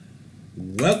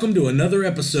Welcome to another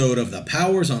episode of the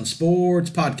Powers on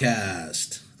Sports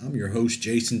podcast. I'm your host,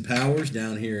 Jason Powers,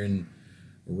 down here in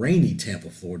rainy Tampa,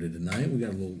 Florida tonight. We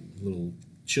got a little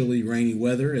chilly, rainy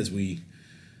weather as we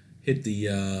hit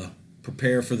the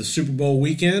prepare for the Super Bowl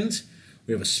weekend.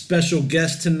 We have a special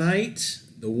guest tonight,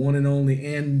 the one and only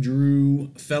Andrew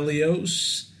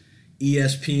Felios,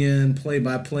 ESPN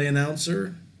play-by-play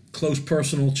announcer, close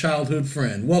personal childhood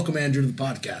friend. Welcome, Andrew, to the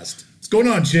podcast. What's going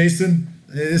on, Jason?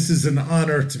 This is an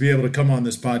honor to be able to come on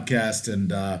this podcast,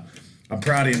 and I'm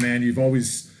proud of you, man. You've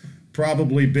always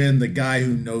probably been the guy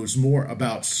who knows more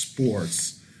about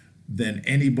sports than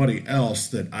anybody else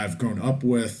that I've grown up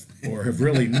with or have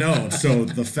really known. So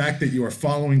the fact that you are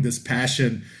following this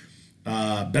passion,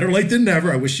 better late than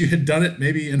never. I wish you had done it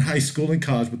maybe in high school and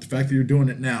college, but the fact that you're doing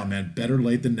it now, man, better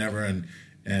late than never.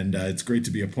 And it's great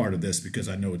to be a part of this because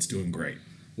I know it's doing great.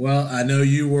 Well, I know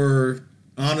you were,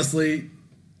 honestly,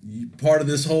 part of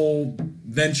this whole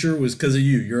venture was because of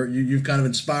you. You've kind of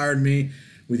inspired me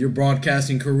with your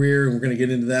broadcasting career, and we're going to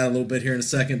get into that a little bit here in a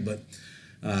second. But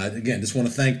again, just want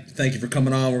to thank you for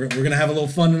coming on. We're going to have a little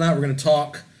fun tonight. We're going to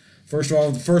talk. First of all,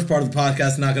 the first part of the podcast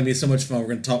is not going to be so much fun. We're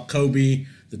going to talk Kobe,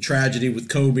 the tragedy with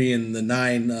Kobe, and the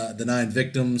nine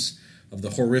victims of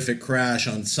the horrific crash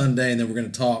on Sunday, and then we're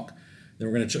going to talk. Then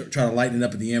we're going to try to lighten it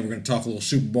up at the end. We're going to talk a little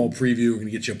Super Bowl preview. We're going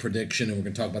to get you a prediction, and we're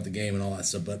going to talk about the game and all that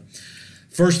stuff. But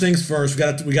first things first,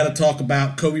 we got to talk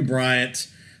about Kobe Bryant,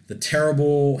 the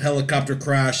terrible helicopter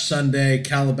crash Sunday,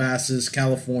 Calabasas,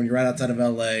 California, right outside of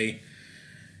LA.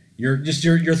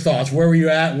 Your thoughts. Where were you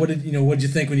at? What did you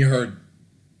think when you heard?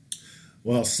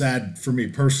 Well, sad for me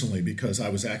personally because I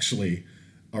was actually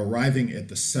arriving at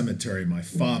the cemetery, my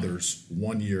father's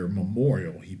 1-year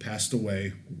memorial. He passed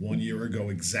away 1 year ago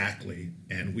exactly,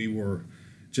 and we were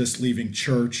just leaving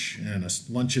church and a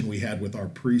luncheon we had with our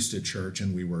priest at church,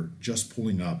 and we were just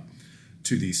pulling up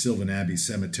to the Sylvan Abbey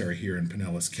Cemetery here in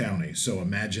Pinellas County. So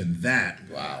imagine that.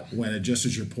 Wow. When just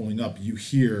as you're pulling up, you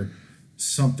hear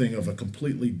something of a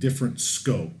completely different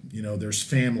scope. You know, there's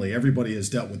family. Everybody has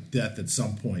dealt with death at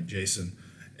some point, Jason,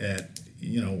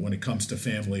 when it comes to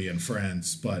family and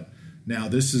friends. But now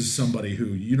this is somebody who,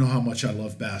 you know how much I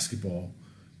love basketball.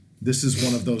 This is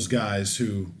one of those guys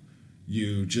who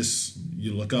you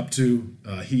look up to.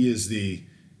 He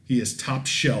is top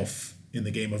shelf in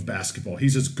the game of basketball.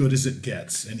 He's as good as it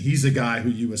gets, and he's a guy who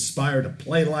you aspire to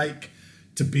play like,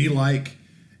 to be like,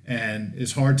 and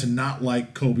it's hard to not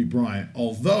like Kobe Bryant.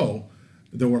 Although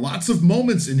there were lots of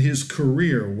moments in his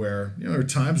career where there are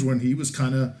times when he was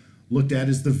kind of looked at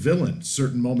as the villain.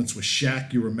 Certain moments with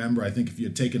Shaq, you remember. I think if you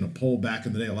had taken a poll back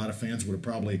in the day, a lot of fans would have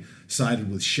probably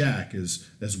sided with Shaq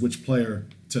as which player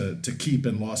to keep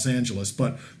in Los Angeles.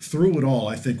 But through it all,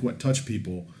 I think what touched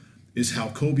people is how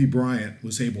Kobe Bryant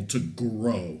was able to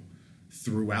grow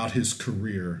throughout his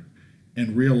career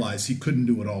and realize he couldn't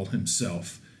do it all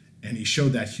himself. And he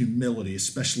showed that humility,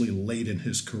 especially late in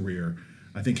his career.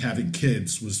 I think having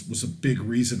kids was a big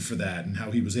reason for that, and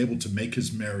how he was able to make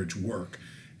his marriage work.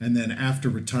 And then after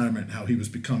retirement, how he was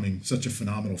becoming such a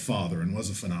phenomenal father and was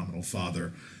a phenomenal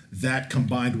father. That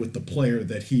combined with the player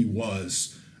that he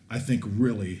was, I think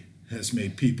really has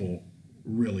made people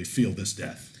really feel this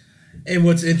death. And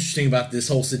what's interesting about this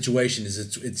whole situation is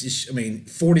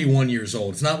it's 41 years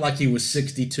old. It's not like he was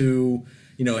 62,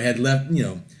 had left,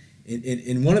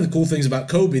 and one of the cool things about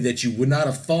Kobe that you would not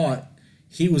have thought,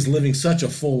 he was living such a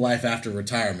full life after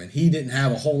retirement. He didn't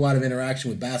have a whole lot of interaction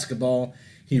with basketball.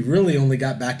 He really only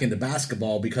got back into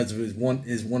basketball because of one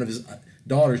of his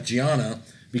daughters, Gianna,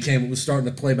 was starting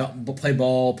to play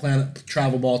ball, play on a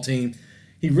travel ball team.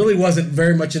 He really wasn't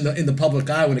very much in the public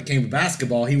eye when it came to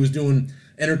basketball. He was doing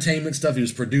entertainment stuff.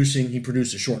 He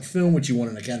produced a short film, which he won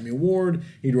an Academy Award.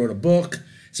 He wrote a book.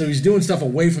 So he's doing stuff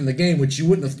away from the game, which you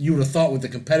would have thought with the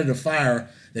competitive fire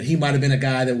that he might have been a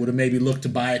guy that would have maybe looked to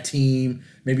buy a team,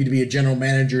 maybe to be a general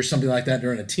manager, something like that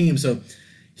during a team. So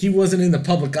he wasn't in the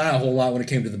public eye a whole lot when it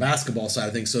came to the basketball side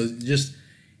of things. So just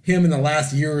him in the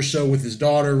last year or so with his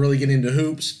daughter really getting into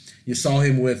hoops. You saw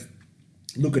him with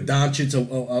Luka Doncic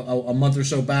a month or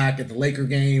so back at the Laker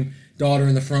game, daughter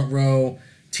in the front row,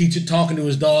 talking to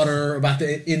his daughter about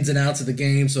the ins and outs of the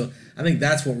game. So I think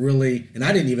that's what really, and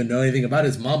I didn't even know anything about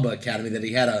his Mamba Academy, that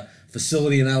he had a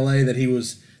facility in LA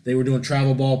that they were doing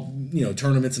travel ball,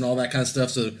 tournaments and all that kind of stuff.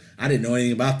 So I didn't know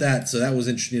anything about that. So that was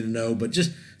interesting to know, but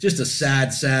just a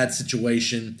sad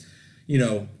situation. We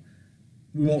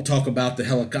won't talk about the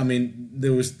helicopter.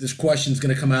 This question's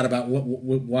going to come out about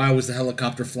why was the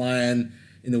helicopter flying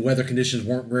and the weather conditions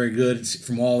weren't very good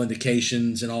from all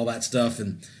indications and all that stuff.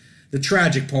 And the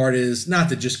tragic part is not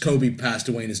that just Kobe passed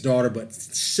away and his daughter, but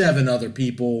 7 other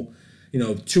people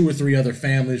 2 or 3 other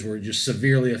families were just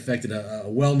severely affected. A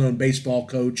well-known baseball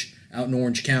coach out in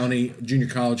Orange County, a junior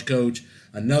college coach,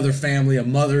 another family, a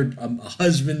mother, a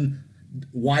husband,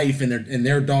 wife, and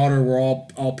their daughter were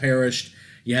all perished.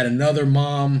 You had another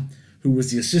mom who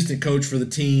was the assistant coach for the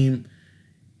team.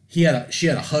 She had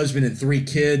a husband and 3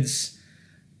 kids.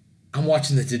 I'm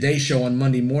watching the Today Show on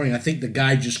Monday morning. I think the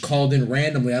guy just called in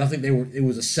randomly. I don't think it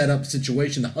was a set-up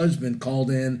situation. The husband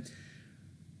called in,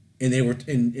 and they were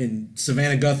in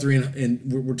Savannah Guthrie, and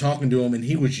we're talking to him, and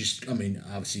he was just,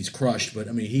 obviously he's crushed, but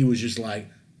he was just like,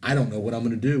 I don't know what I'm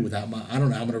going to do I don't know how I'm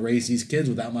going to raise these kids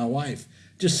without my wife.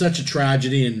 Just such a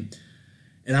tragedy, and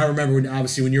I remember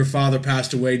when your father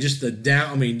passed away, just the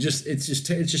down. It's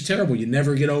just terrible. You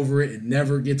never get over it. It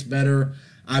never gets better.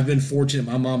 I've been fortunate.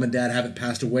 My mom and dad haven't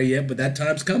passed away yet, but that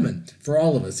time's coming for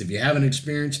all of us. If you haven't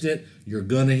experienced it, you're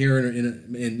gonna hear it,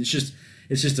 and it's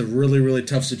just a really, really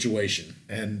tough situation.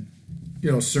 And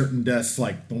certain deaths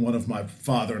like the one of my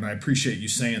father, and I appreciate you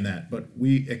saying that, but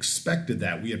we expected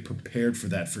that. We had prepared for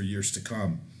that for years to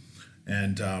come,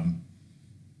 and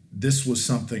this was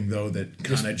something though that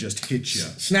kind of just hit you.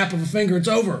 Snap of a finger, it's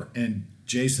over. And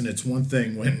Jason, it's one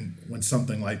thing when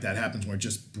something like that happens, where it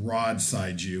just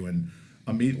broadsides you, and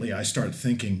immediately I start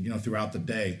thinking, throughout the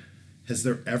day, has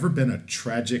there ever been a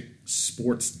tragic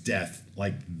sports death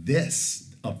like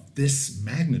this, of this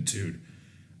magnitude?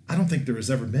 I don't think there has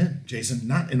ever been, Jason,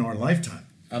 not in our lifetime.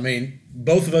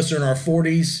 Both of us are in our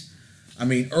 40s.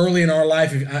 Early in our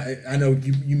life, I know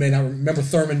you may not remember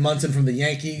Thurman Munson from the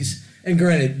Yankees. And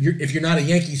granted, if you're not a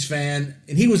Yankees fan,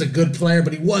 and he was a good player,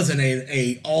 but he wasn't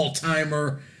a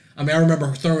all-timer. I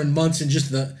remember Thurman Munson,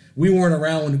 we weren't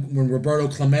around when Roberto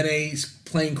Clemente's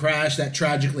plane crashed that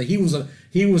tragically. He was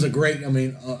a great,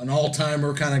 an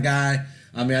all-timer kind of guy.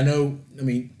 I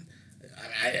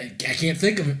can't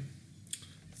think of it.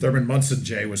 Thurman Munson,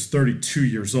 Jay, was 32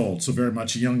 years old, so very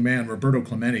much a young man. Roberto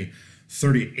Clemente,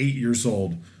 38 years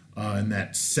old, in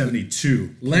that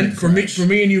 72. For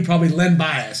me and you, probably Len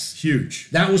Bias. Huge.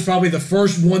 That was probably the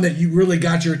first one that you really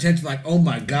got your attention, like, oh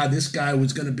my God, this guy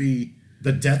was going to be...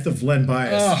 The death of Len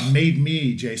Bias made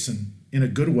me, Jason, in a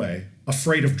good way,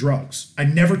 afraid of drugs. I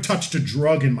never touched a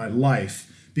drug in my life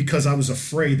because I was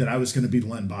afraid that I was going to be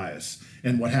Len Bias.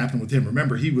 And what happened with him,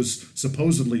 remember, he was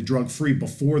supposedly drug-free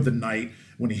before the night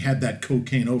when he had that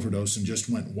cocaine overdose and just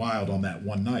went wild on that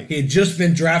one night. He had just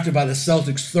been drafted by the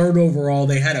Celtics 3rd overall.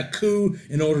 They had a coup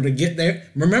in order to get there.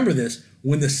 Remember this,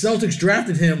 when the Celtics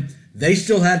drafted him, they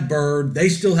still had Bird, they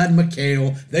still had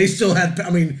McHale, they still had,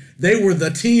 they were the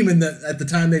team at the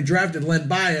time they drafted Len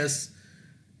Bias,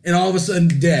 and all of a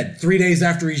sudden dead. 2 days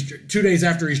after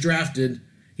he's drafted,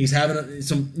 he's having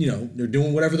they're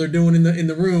doing whatever they're doing in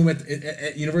the room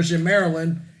at University of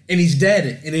Maryland, and he's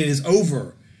dead, and it is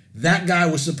over. That guy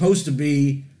was supposed to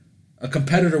be a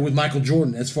competitor with Michael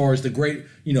Jordan as far as the great,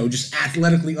 just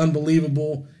athletically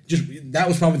unbelievable. That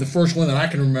was probably the first one that I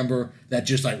can remember that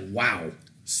just like, wow.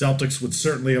 Celtics would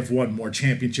certainly have won more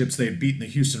championships. They had beaten the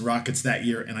Houston Rockets that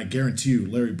year, and I guarantee you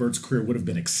Larry Bird's career would have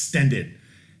been extended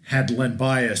had Len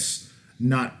Bias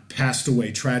not passed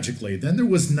away tragically. Then there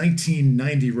was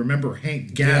 1990. Remember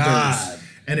Hank Gathers? God.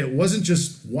 And it wasn't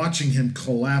just watching him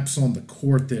collapse on the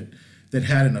court that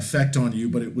had an effect on you,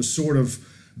 but it was sort of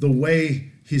the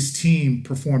way his team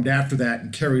performed after that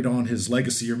and carried on his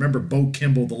legacy. You remember Bo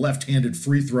Kimball, the left-handed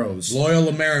free throws.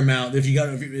 Loyola Marymount. If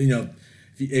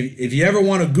you ever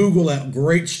want to Google that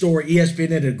great story, ESPN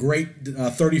did a great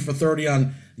 30 for 30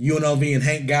 on UNLV and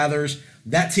Hank Gathers.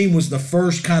 That team was the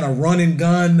first kind of run and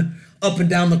gun up and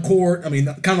down the court. Kind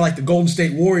of like the Golden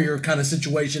State Warrior kind of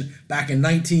situation back in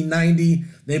 1990.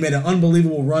 They made an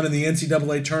unbelievable run in the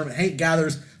NCAA tournament. Hank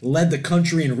Gathers led the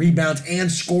country in rebounds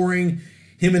and scoring.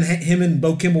 Him and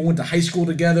Bo Kimball went to high school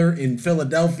together in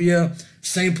Philadelphia,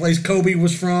 same place Kobe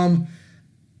was from.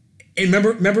 And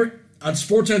remember on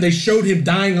SportsCenter they showed him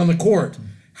dying on the court,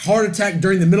 heart attack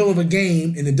during the middle of a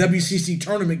game in the WCC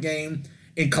tournament game,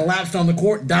 and collapsed on the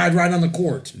court, died right on the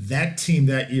court. That team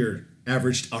that year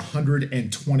averaged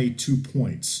 122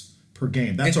 points per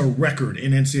game. That's a record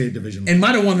in NCAA Division I. And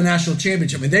might have won the national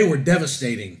championship. They were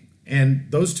devastating. And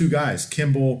those two guys,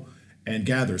 Kimball and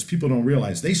Gathers, people don't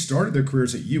realize they started their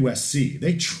careers at USC.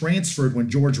 They transferred when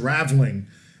George Raveling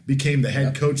became the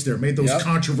head coach there, made those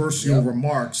controversial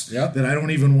remarks that I don't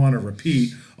even want to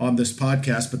repeat on this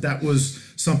podcast, but that was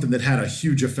something that had a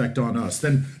huge effect on us.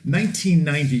 Then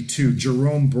 1992,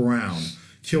 Jerome Brown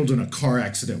killed in a car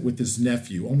accident with his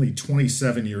nephew, only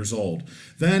 27 years old.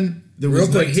 Then there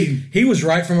was he was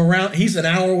right from around, he's an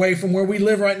hour away from where we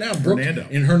live right now,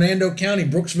 in Hernando County,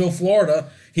 Brooksville, Florida.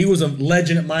 He was a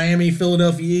legend at Miami,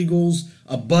 Philadelphia Eagles,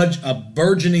 a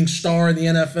burgeoning star in the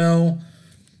NFL.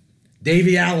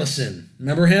 Davey Allison.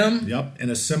 Remember him? Yep. In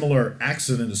a similar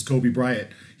accident as Kobe Bryant,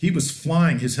 he was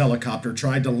flying his helicopter,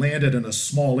 tried to land it in a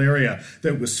small area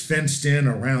that was fenced in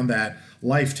around that,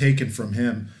 life taken from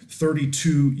him,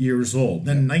 32 years old.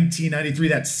 Then 1993,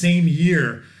 that same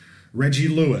year, Reggie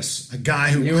Lewis, a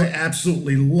guy who I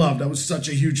absolutely loved. I was such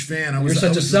a huge fan. You're the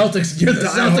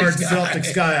diehard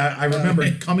Celtics guy. I remember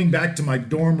coming back to my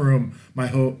dorm room,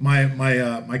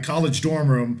 my college dorm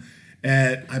room,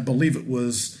 at I believe it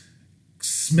was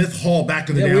Smith Hall back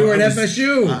in the day. Yeah, we were at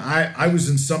FSU. I was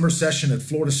in summer session at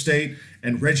Florida State,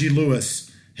 and Reggie Lewis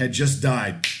had just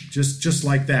died, just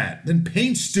like that. Then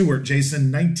Payne Stewart,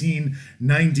 Jason,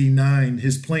 1999.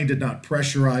 His plane did not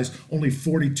pressurize. Only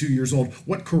 42 years old.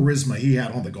 What charisma he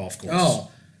had on the golf course.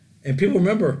 Oh, and people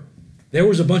remember there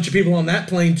was a bunch of people on that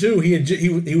plane too. He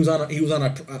was on a I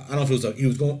don't know if it was he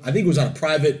was going. I think it was on a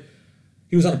private.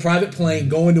 He was on a private plane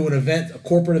going to an event, a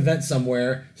corporate event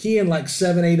somewhere. He and like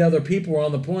 7-8 other people were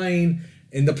on the plane,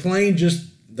 and the plane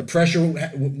the pressure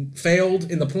failed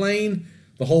in the plane.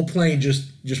 The whole plane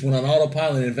just went on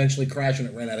autopilot and eventually crashed when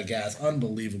it ran out of gas.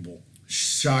 Unbelievable.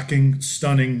 Shocking,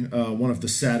 stunning, one of the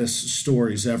saddest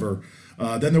stories ever.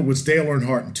 Then there was Dale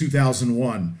Earnhardt in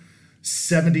 2001.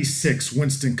 76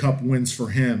 Winston Cup wins for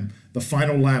him. The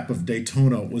final lap of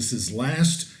Daytona was his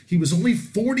last. He was only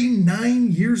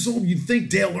 49 years old. You'd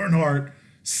think Dale Earnhardt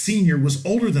Sr. was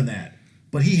older than that.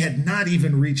 But he had not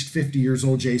even reached 50 years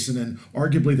old, Jason, and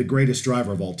arguably the greatest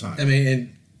driver of all time. I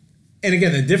mean, and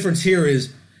again, the difference here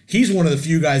is he's one of the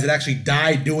few guys that actually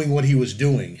died doing what he was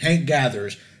doing. Hank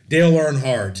Gathers, Dale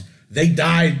Earnhardt, they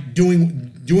died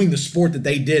doing the sport that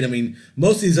they did. I mean,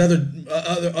 most of these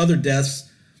other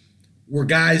deaths were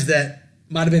guys that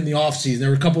might have been in the offseason. There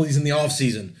were a couple of these in the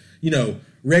offseason. You know,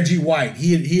 Reggie White,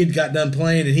 he had got done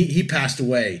playing and he passed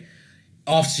away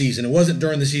offseason. It wasn't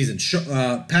during the season.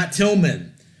 Pat Tillman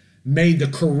made the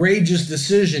courageous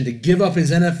decision to give up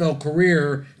his NFL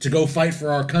career to go fight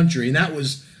for our country. And that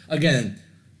was, again,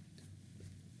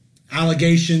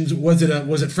 allegations. Was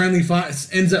it friendly fire?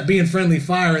 Ends up being friendly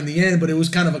fire in the end, but it was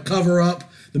kind of a cover up.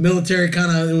 The military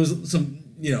it was some,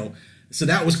 so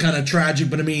that was kind of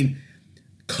tragic. But I mean,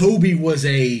 Kobe was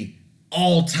a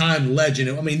all-time legend.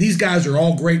 I mean, these guys are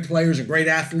all great players and great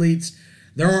athletes.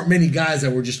 There aren't many guys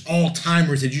that were just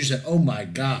all-timers that you said, oh my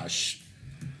gosh.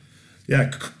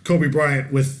 Yeah, Kobe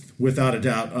Bryant, without a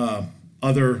doubt.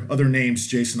 Other names,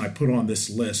 Jason, I put on this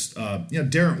list.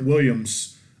 Darren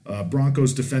Williams,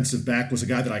 Broncos defensive back, was a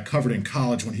guy that I covered in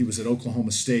college when he was at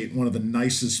Oklahoma State. One of the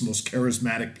nicest, most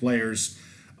charismatic players.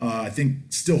 I think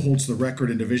still holds the record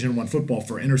in Division I football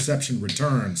for interception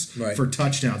returns, right, for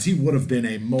touchdowns. He would have been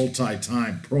a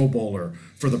multi-time Pro Bowler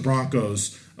for the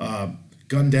Broncos.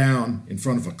 Gunned down in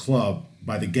front of a club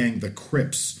by the gang, the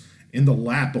Crips, in the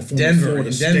lap of former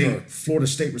Florida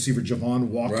State receiver Javon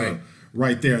Walker,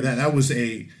 right there. That was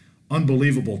a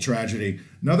unbelievable tragedy.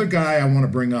 Another guy I want to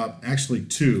bring up, actually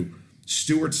two,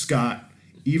 Stuart Scott,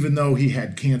 even though he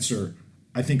had cancer,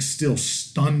 I think still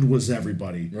stunned was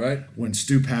everybody when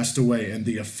Stu passed away, and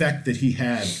the effect that he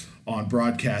had on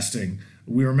broadcasting.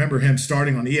 We remember him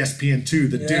starting on ESPN2,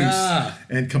 the Deuce,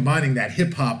 and combining that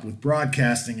hip-hop with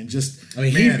broadcasting and just... I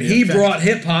mean, he brought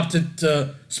hip-hop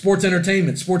to sports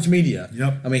entertainment, sports media.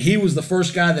 Yep. I mean, he was the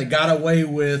first guy that got away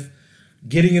with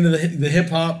getting into the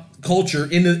hip-hop culture,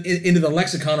 into the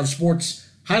lexicon of sports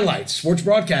highlights, sports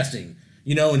broadcasting.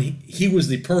 And he was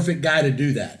the perfect guy to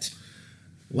do that.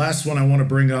 Last one I want to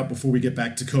bring up before we get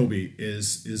back to Kobe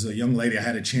is a young lady I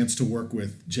had a chance to work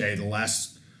with, Jay, the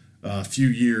last few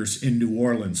years in New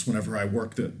Orleans whenever I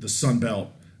worked the Sun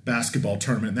Belt basketball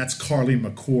tournament. And that's Carly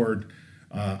McCord.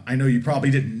 I know you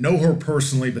probably didn't know her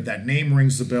personally, but that name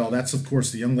rings the bell. That's, of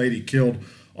course, the young lady killed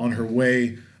on her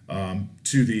way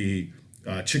to the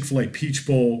Chick-fil-A Peach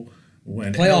Bowl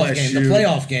when the LSU,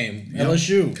 playoff game,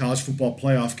 LSU. College football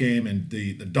playoff game, and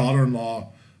the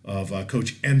daughter-in-law of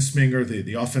Coach Ensminger,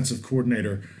 the offensive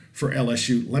coordinator for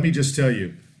LSU. Let me just tell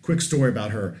you, quick story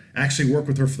about her. I actually worked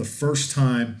with her for the first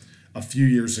time a few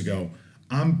years ago.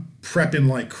 I'm prepping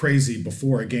like crazy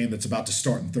before a game that's about to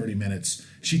start in 30 minutes.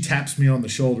 She taps me on the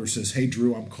shoulder, says, "Hey,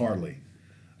 Drew, I'm Carly.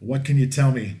 What can you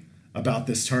tell me about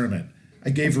this tournament?" I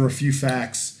gave her a few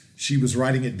facts. She was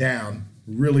writing it down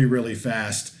really, really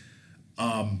fast.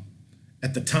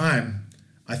 At the time,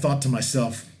 I thought to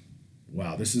myself,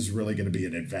 wow, this is really going to be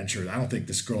an adventure. I don't think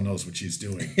this girl knows what she's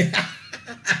doing.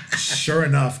 Sure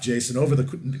enough, Jason, over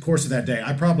the course of that day,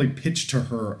 I probably pitched to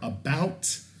her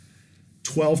about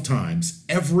 12 times.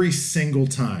 Every single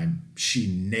time, she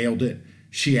nailed it.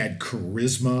 She had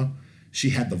charisma.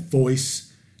 She had the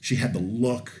voice. She had the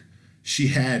look. She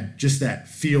had just that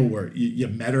feel where you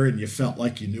met her and you felt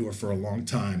like you knew her for a long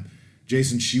time.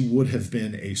 Jason, she would have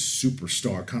been a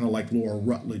superstar, kind of like Laura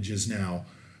Rutledge is now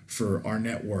for our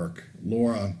network.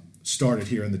 Laura started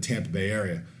here in the Tampa Bay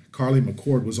area. Carly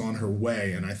McCord was on her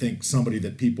way, and I think somebody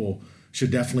that people should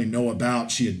definitely know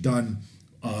about. She had done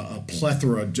a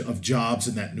plethora of jobs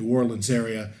in that New Orleans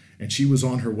area, and she was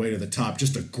on her way to the top.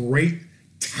 Just a great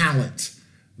talent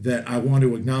that I want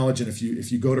to acknowledge. And if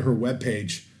you go to her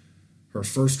webpage, her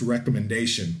first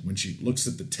recommendation, when she looks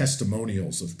at the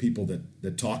testimonials of people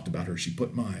that talked about her, she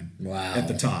put mine at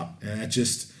the top. And that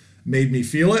just made me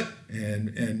feel it.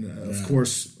 And of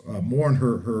course, mourn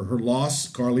her loss.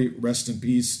 Carly, rest in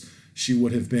peace. She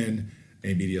would have been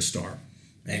a media star.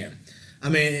 Man. I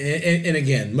mean, and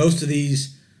again, most of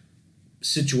these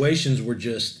situations were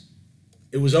just,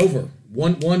 it was over.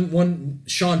 One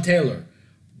Sean Taylor,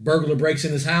 burglar breaks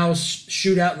in his house,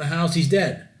 shootout in the house, he's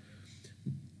dead.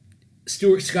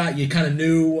 Stuart Scott, you kind of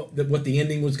knew that what the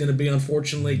ending was going to be,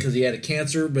 unfortunately, because he had a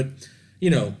cancer. But,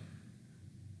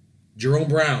 Jerome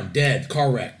Brown, dead, car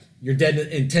wreck. You're dead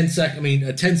in 10 seconds. I mean,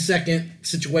 a 10-second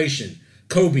situation.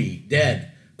 Kobe,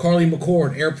 dead. Carly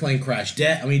McCord, airplane crash,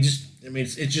 dead. It's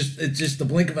just the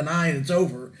blink of an eye and it's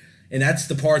over. And that's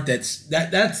the part that's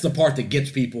the part that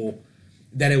gets people,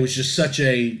 that it was just such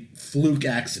a fluke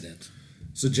accident.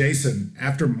 So, Jason,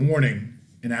 after mourning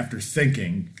and after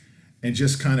thinking and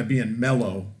just kind of being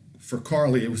mellow, for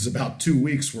Carly, it was about 2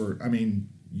 weeks where,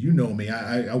 you know me,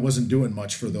 I wasn't doing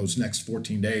much for those next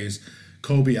 14 days.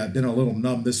 Kobe, I've been a little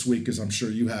numb this week, as I'm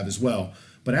sure you have as well.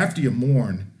 But after you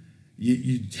mourn,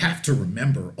 you have to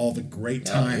remember all the great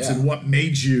times and what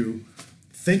made you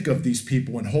think of these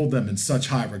people and hold them in such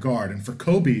high regard. And for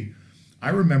Kobe, I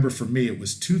remember for me, it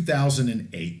was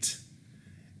 2008,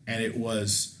 and it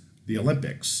was the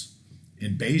Olympics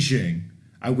in Beijing.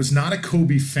 I was not a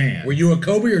Kobe fan. Were you a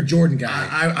Kobe or Jordan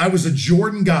guy? I was a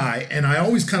Jordan guy, and I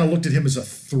always kind of looked at him as a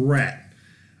threat,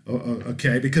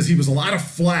 okay, because he was a lot of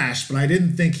flash, but I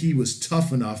didn't think he was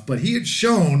tough enough. But he had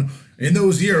shown in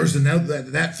those years, and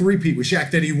that three-peat with Shaq,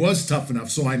 that he was tough enough,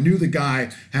 so I knew the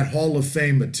guy had Hall of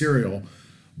Fame material.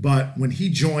 But when he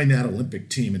joined that Olympic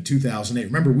team in 2008,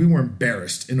 remember, we were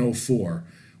embarrassed in 2004.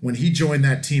 When he joined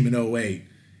that team in 2008,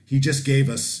 he just gave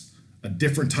us a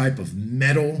different type of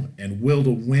mettle and will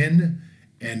to win.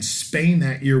 And Spain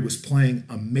that year was playing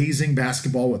amazing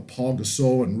basketball with Paul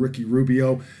Gasol and Ricky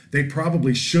Rubio. They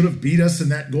probably should have beat us in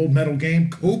that gold medal game.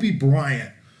 Kobe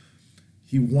Bryant,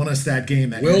 he won us that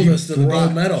game. Willed us to the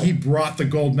gold medal. He brought the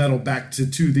gold medal back to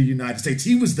the United States.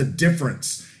 He was the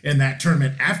difference in that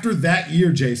tournament. After that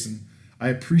year, Jason, I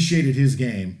appreciated his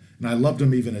game, and I loved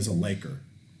him even as a Laker.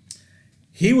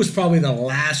 He was probably the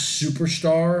last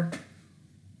superstar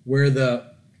where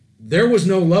there was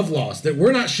no love lost. That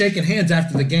we're not shaking hands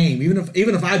after the game.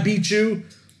 Even if I beat you,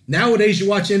 nowadays you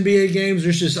watch NBA games,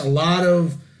 there's just a lot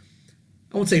of,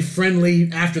 I won't say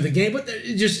friendly after the game, but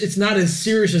it's not as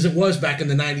serious as it was back in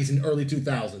the 90s and early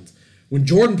 2000s. When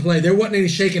Jordan played, there wasn't any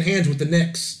shaking hands with the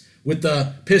Knicks, with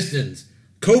the Pistons.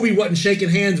 Kobe wasn't shaking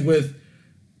hands with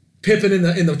Pippen in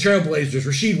the Trailblazers,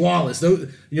 Rasheed Wallace,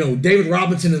 David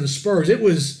Robinson in the Spurs. It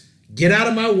was get out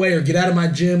of my way or get out of my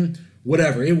gym,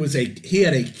 whatever. He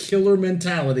had a killer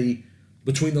mentality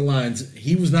between the lines.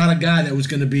 He was not a guy that was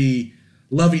going to be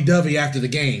lovey-dovey after the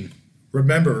game.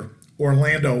 Remember,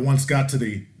 Orlando once got to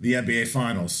the NBA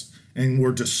Finals and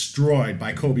were destroyed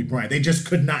by Kobe Bryant. They just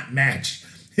could not match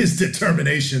his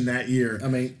determination that year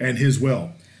and his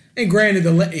will. And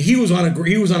granted, he was on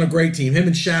a great team, him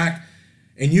and Shaq.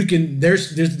 And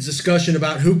there's discussion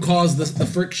about who caused the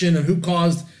friction and who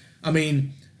caused.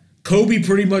 Kobe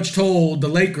pretty much told the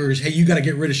Lakers, "Hey, you got to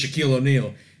get rid of Shaquille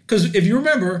O'Neal." Because if you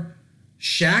remember,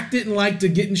 Shaq didn't like to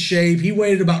get in shape. He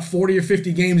waited about 40 or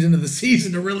 50 games into the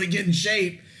season to really get in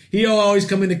shape. He'd always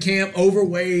come into camp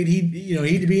overweight. He'd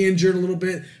be injured a little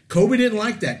bit. Kobe didn't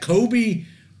like that. Kobe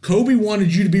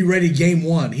wanted you to be ready game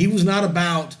one. He was not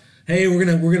about, hey, we're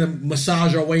gonna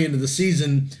massage our way into the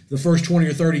season, the first 20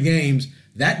 or 30 games.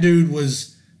 That dude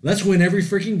was, let's win every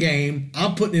freaking game.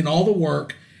 I'm putting in all the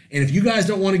work, and if you guys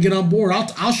don't want to get on board,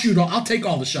 I'll shoot. I'll take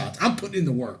all the shots. I'm putting in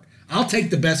the work. I'll take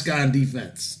the best guy on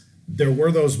defense. There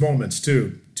were those moments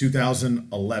too,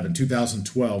 2011,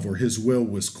 2012, where his will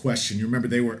was questioned. You remember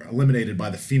they were eliminated by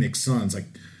the Phoenix Suns. I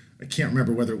can't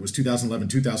remember whether it was 2011,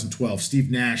 2012. Steve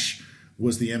Nash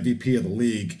was the MVP of the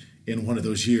league in one of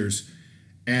those years.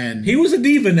 And he was a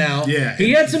diva now. Yeah.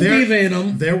 He had some diva in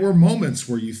him. There were moments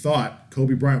where you thought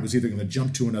Kobe Bryant was either going to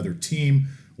jump to another team.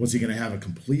 Was he going to have a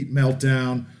complete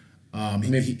meltdown?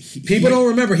 People don't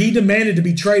remember. He demanded to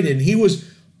be traded. And he was,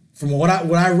 from what I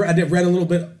read a little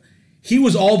bit, he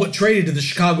was all but traded to the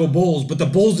Chicago Bulls, but the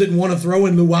Bulls didn't want to throw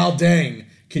in Luol Deng.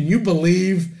 Can you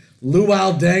believe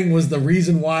Luol Deng was the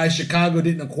reason why Chicago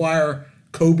didn't acquire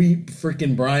Kobe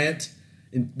freaking Bryant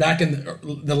back in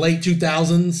the late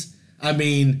 2000s. I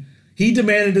mean, he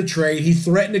demanded a trade. He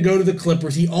threatened to go to the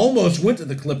Clippers. He almost went to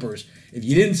the Clippers. If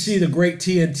you didn't see the great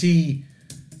TNT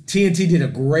did a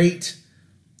great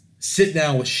sit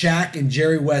down with Shaq and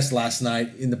Jerry West last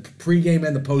night in the pregame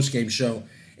and the postgame show.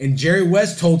 And Jerry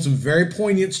West told some very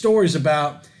poignant stories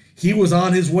about he was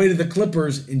on his way to the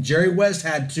Clippers, and Jerry West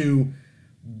had to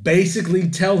basically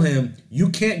tell him, you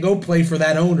can't go play for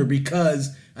that owner,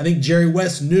 because I think Jerry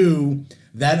West knew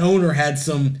that owner had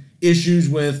some issues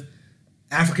with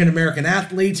African-American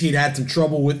athletes. He'd had some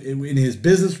trouble in his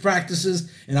business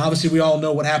practices, and obviously we all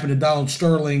know what happened to Donald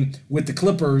Sterling with the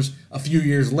Clippers a few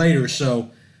years later.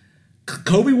 So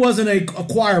Kobe wasn't a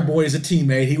choir boy as a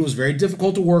teammate. He was very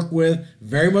difficult to work with,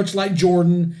 very much like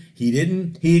Jordan.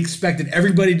 He expected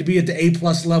everybody to be at the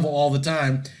A+ level all the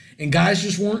time, and guys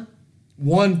just weren't,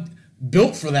 one,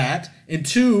 built for that, and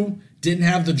two, didn't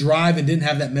have the drive and didn't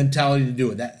have that mentality to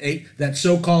do it, that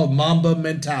so-called Mamba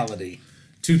mentality.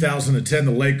 2010,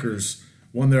 the Lakers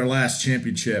won their last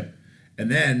championship, and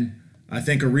then I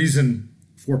think a reason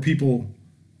for people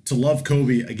to love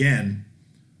Kobe again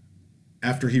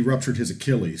after he ruptured his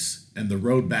Achilles and the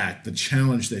road back, the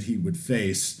challenge that he would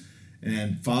face,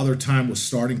 and Father Time was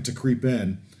starting to creep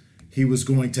in. He was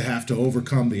going to have to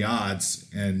overcome the odds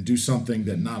and do something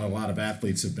that not a lot of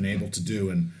athletes have been able to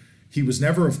do. And he was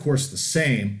never, of course, the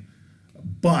same,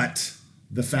 but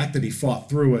the fact that he fought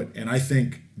through it, and I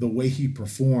think the way he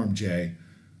performed, Jay,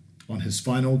 on his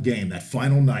final game, that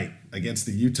final night against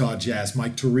the Utah Jazz,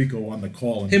 Mike Tirico on the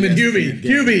call. Him and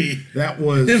Hubie. That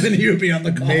was him and Hubie on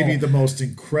the call. Maybe the most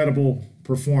incredible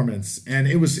performance. And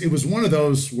it was one of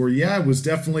those where, yeah, it was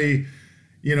definitely,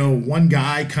 one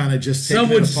guy kind of just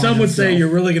taking it upon some would say you're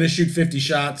really going to shoot 50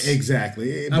 shots.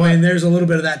 Exactly. I mean, there's a little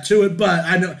bit of that to it, but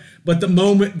I know. But the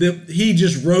moment that he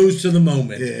just rose to the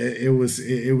moment. It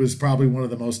was probably one of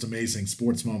the most amazing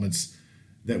sports moments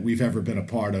that we've ever been a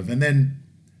part of. And then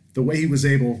the way he was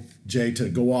able, Jay, to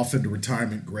go off into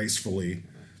retirement gracefully,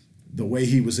 the way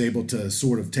he was able to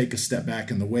sort of take a step back,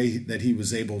 and the way that he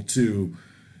was able to,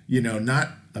 not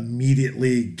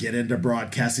immediately get into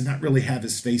broadcasting, not really have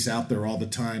his face out there all the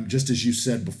time, just as you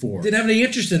said before. Didn't have any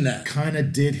interest in that. Kind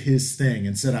of did his thing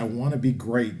and said, I want to be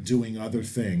great doing other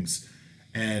things.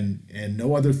 And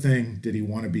no other thing did he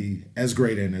want to be as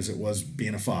great in as it was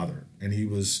being a father. And he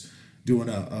was doing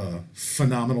a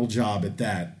phenomenal job at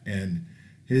that. And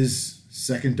his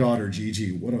second daughter,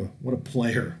 Gigi, what a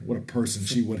player, what a person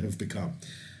she would have become.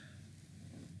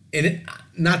 And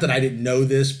not that I didn't know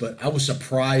this, but I was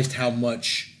surprised how many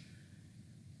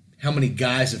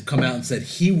guys have come out and said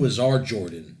he was our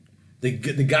Jordan. The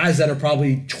guys that are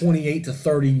probably 28 to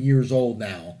 30 years old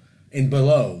now and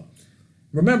below.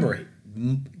 Remember,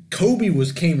 Kobe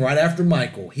came right after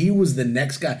Michael. He was the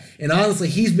next guy. And honestly,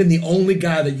 he's been the only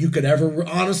guy that you could ever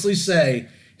honestly say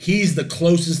he's the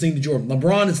closest thing to Jordan.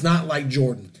 LeBron is not like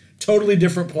Jordan. Totally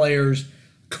different players.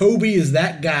 Kobe is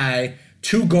that guy,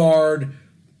 two guard,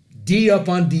 D up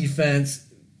on defense,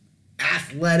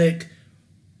 athletic.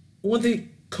 One thing,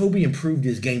 Kobe improved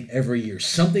his game every year.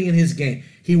 Something in his game.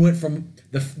 He went from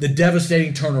the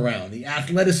devastating turnaround, the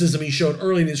athleticism he showed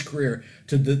early in his career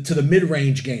to the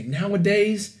mid-range game.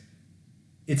 Nowadays,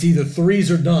 it's either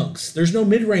threes or dunks. There's no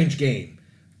mid-range game.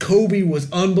 Kobe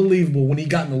was unbelievable when he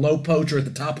got in the low post or at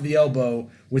the top of the elbow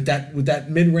with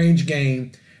that mid-range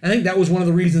game. I think that was one of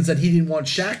the reasons that he didn't want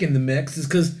Shaq in the mix, is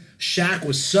because Shaq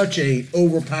was such a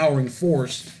overpowering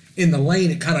force in the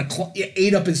lane. It kind of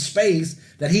ate up his space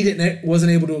that he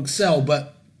wasn't able to excel,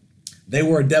 but they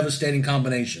were a devastating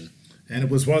combination. And it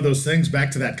was one of those things,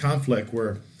 back to that conflict,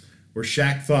 where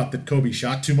Shaq thought that Kobe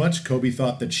shot too much. Kobe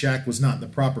thought that Shaq was not in the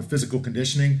proper physical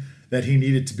conditioning that he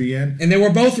needed to be in. And they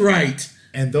were both right.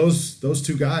 And those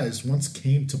two guys once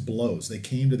came to blows. They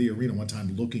came to the arena one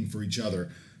time looking for each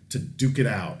other to duke it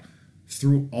out.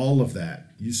 Through all of that,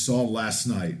 you saw last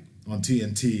night on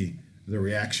TNT the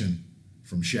reaction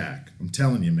from Shaq. I'm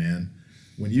telling you, man,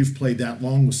 when you've played that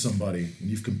long with somebody, when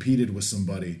you've competed with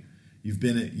somebody, you've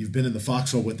been in the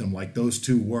foxhole with them like those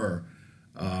two were.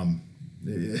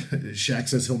 Shaq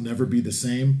says he'll never be the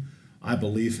same. I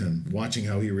believe him. Watching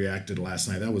how he reacted last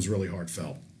night, that was really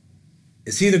heartfelt.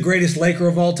 Is he the greatest Laker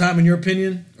of all time in your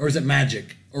opinion? Or is it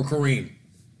Magic or Kareem?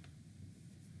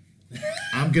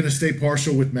 I'm going to stay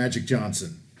partial with Magic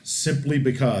Johnson, simply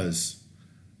because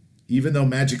even though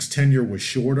Magic's tenure was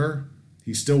shorter,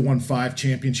 he still won 5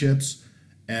 championships.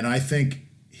 And I think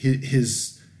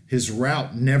his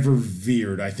route never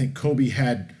veered. I think Kobe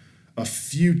had a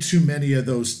few too many of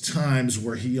those times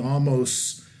where he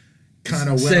almost kind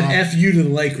of said "F you" to the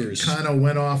Lakers. Kind of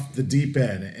went off the deep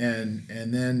end,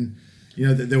 and then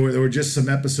there were just some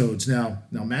episodes. Now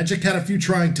Magic had a few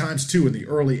trying times too in the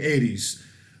early '80s.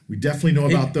 We definitely know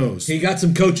about those. He got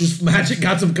some coaches. Magic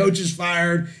got some coaches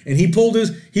fired, and he pulled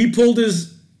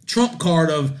his trump card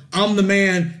of "I'm the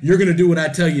man. You're going to do what I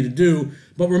tell you to do."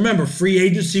 But remember, free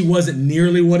agency wasn't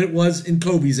nearly what it was in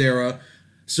Kobe's era,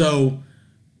 so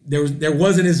there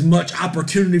wasn't as much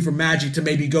opportunity for Magic to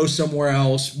maybe go somewhere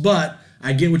else. But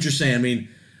I get what you're saying. I mean,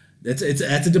 that's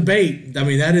a debate. I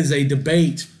mean, that is a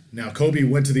debate. Now, Kobe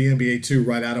went to the NBA too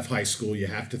right out of high school. You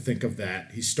have to think of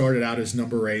that. He started out as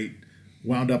number 8,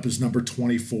 wound up as number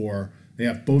 24. They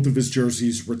have both of his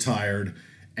jerseys retired.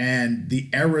 And the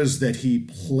eras that he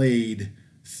played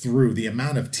through, the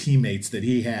amount of teammates that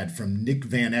he had, from Nick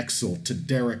Van Exel to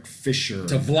Derek Fisher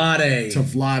to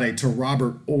Vlade to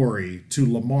Robert Horry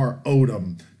to Lamar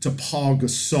Odom to Paul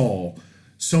Gasol,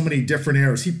 so many different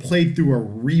eras. He played through a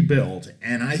rebuild,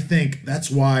 and I think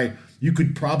that's why you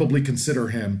could probably consider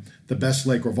him the best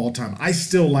Laker of all time. I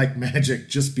still like Magic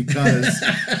just because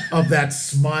of that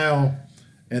smile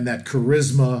and that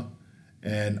charisma.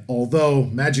 And although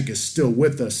Magic is still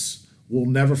with us, we'll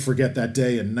never forget that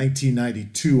day in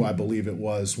 1992, I believe it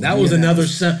was. That was another.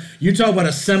 You talk about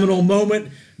a seminal moment.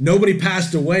 Nobody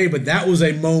passed away, but that was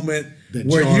a moment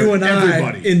where you and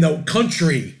I in the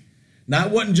country,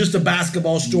 wasn't just a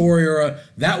basketball story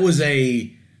that was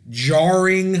a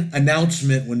jarring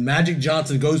announcement when Magic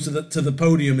Johnson goes to the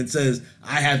podium and says,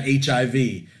 "I have HIV."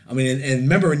 I mean, and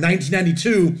remember in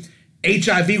 1992,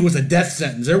 HIV was a death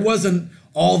sentence. There wasn't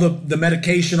all the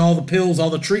medication, all the pills, all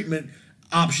the treatment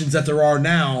options that there are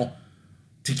now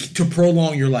to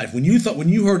prolong your life. When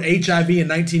you heard HIV in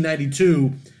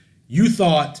 1992, you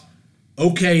thought,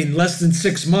 okay, in less than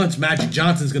 6 months, Magic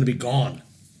Johnson's going to be gone.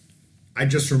 I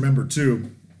just remember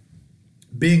too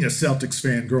being a Celtics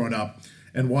fan growing up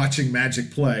and watching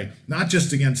Magic play, not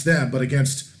just against them, but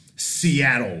against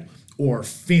Seattle or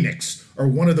Phoenix or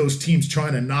one of those teams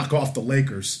trying to knock off the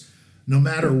Lakers. No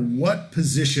matter what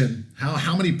position,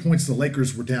 how many points the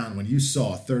Lakers were down, when you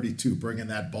saw 32 bringing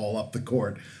that ball up the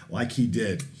court like he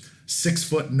did,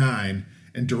 6'9",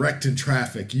 and direct in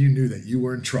traffic, you knew that you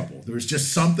were in trouble. There was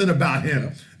just something about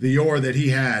him, the aura that he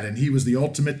had, and he was the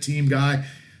ultimate team guy.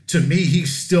 To me,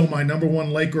 he's still my number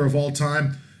one Laker of all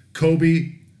time.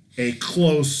 Kobe, a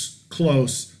close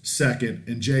second.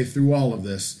 And Jay, through all of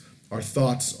this, our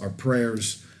thoughts, our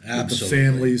prayers with the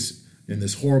families in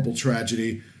this horrible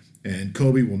tragedy. And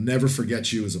Kobe will never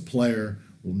forget you as a player,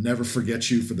 will never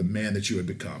forget you for the man that you had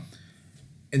become.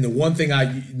 And the one thing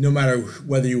no matter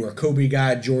whether you were a Kobe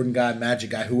guy, Jordan guy,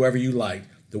 Magic guy, whoever you liked,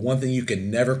 the one thing you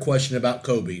can never question about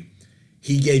Kobe,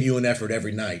 he gave you an effort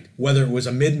every night. Whether it was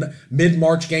a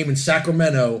mid-March game in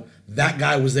Sacramento, that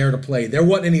guy was there to play. There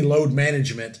wasn't any load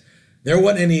management. There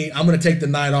wasn't any, I'm going to take the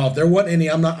night off. There wasn't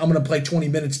any, I'm going to play 20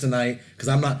 minutes tonight because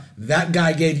I'm not. That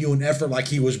guy gave you an effort like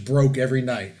he was broke every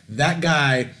night. That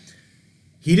guy,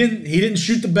 he didn't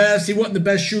shoot the best. He wasn't the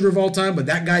best shooter of all time, but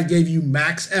that guy gave you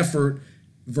max effort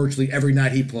virtually every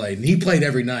night he played. And he played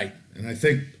every night. And I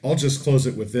think I'll just close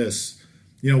it with this.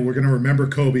 We're going to remember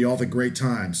Kobe, all the great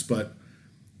times, but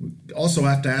also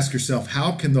have to ask yourself,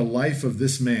 how can the life of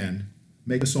this man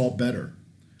make us all better?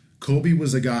 Kobe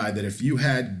was a guy that if you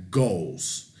had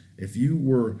goals, if you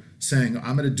were saying,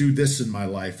 I'm going to do this in my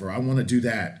life or I want to do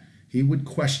that, he would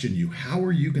question you. How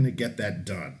are you going to get that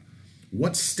done?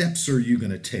 What steps are you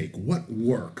going to take? What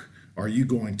work are you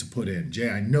going to put in? Jay,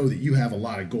 I know that you have a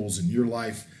lot of goals in your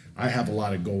life. I have a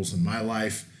lot of goals in my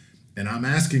life. And I'm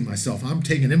asking myself, I'm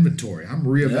taking inventory. I'm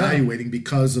reevaluating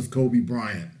because of Kobe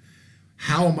Bryant.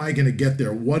 How am I going to get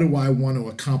there? What do I want to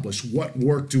accomplish? What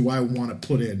work do I want to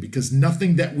put in? Because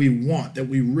nothing that we want, that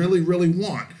we really, really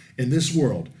want in this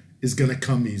world is going to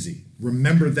come easy.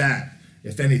 Remember that,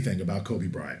 if anything, about Kobe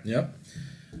Bryant. Yep.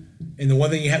 And the one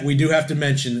thing we do have to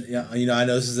mention, I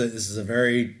know this is a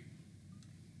very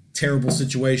terrible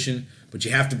situation, but you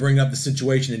have to bring up the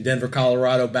situation in Denver,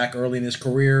 Colorado, back early in his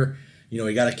career. He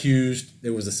got accused.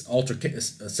 There was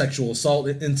a sexual assault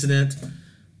incident.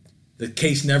 The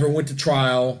case never went to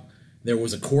trial. There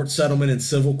was a court settlement in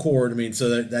civil court. I mean,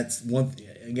 so that's one.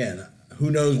 Again,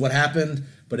 who knows what happened?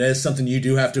 But it is something you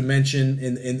do have to mention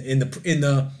in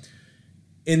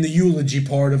the eulogy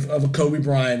part of a Kobe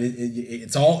Bryant.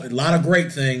 It's all a lot of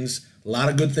great things, a lot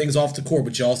of good things off the court.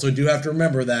 But you also do have to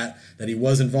remember that he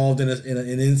was involved in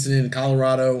an incident in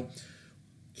Colorado.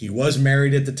 He was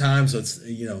married at the time, so it's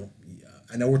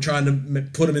I know we're trying to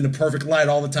put him in the perfect light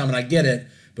all the time, and I get it.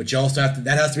 But you also have to,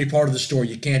 that has to be part of the story.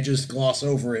 You can't just gloss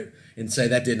over it and say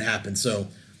that didn't happen. So,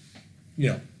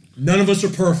 none of us are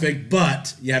perfect,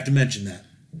 but you have to mention that.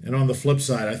 And on the flip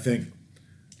side, I think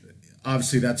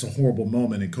obviously that's a horrible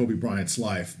moment in Kobe Bryant's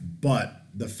life, but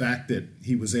the fact that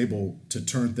he was able to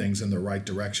turn things in the right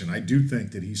direction, I do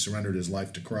think that he surrendered his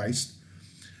life to Christ.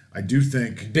 I do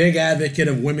think big advocate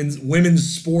of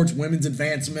women's sports, women's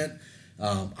advancement.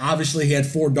 Obviously, he had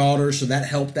 4 daughters, so that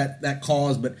helped that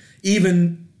cause. But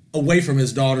even away from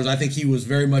his daughters, I think he was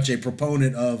very much a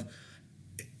proponent of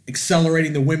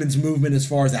accelerating the women's movement as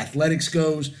far as athletics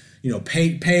goes. You know,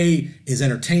 pay his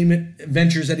entertainment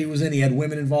ventures that he was in. He had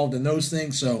women involved in those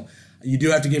things. So you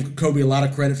do have to give Kobe a lot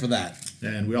of credit for that.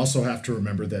 And we also have to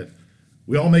remember that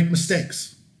we all make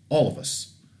mistakes, all of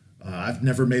us. I've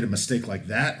never made a mistake like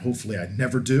that. Hopefully I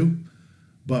never do.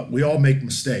 But we all make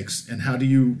mistakes. And how do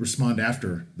you respond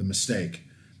after the mistake?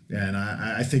 And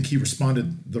I think he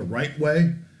responded the right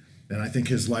way. And I think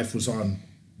his life was on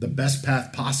the best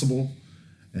path possible.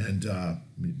 And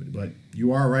but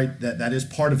you are right that is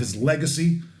part of his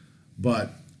legacy.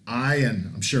 But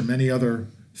and I'm sure many other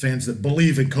fans that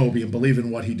believe in Kobe and believe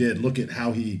in what he did, look at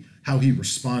how he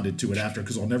responded to it after.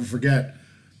 Because I'll never forget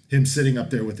him sitting up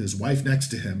there with his wife next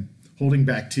to him, holding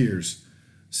back tears,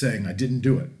 saying, I didn't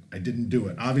do it. I didn't do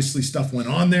it. Obviously, stuff went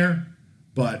on there,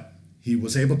 but he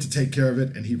was able to take care of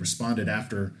it, and he responded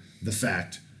after the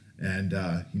fact. And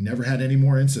he never had any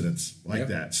more incidents like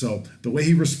that. So the way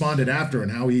he responded after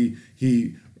and how he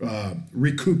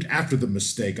recouped after the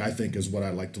mistake, I think, is what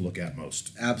I like to look at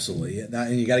most. Absolutely.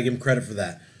 And you got to give him credit for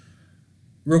that.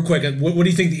 Real quick, what do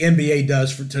you think the NBA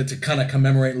does to kind of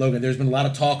commemorate Logan? There's been a lot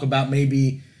of talk about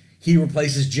maybe he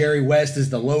replaces Jerry West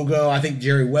as the logo. I think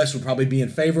Jerry West would probably be in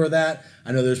favor of that.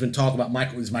 I know there's been talk about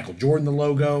Michael Jordan the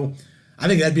logo. I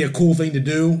think that'd be a cool thing to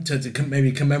do to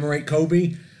maybe commemorate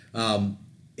Kobe.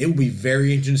 It would be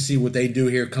very interesting to see what they do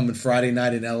here coming Friday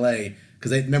night in L.A.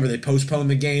 Because they postponed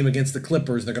the game against the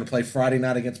Clippers. They're going to play Friday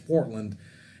night against Portland.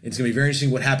 It's going to be very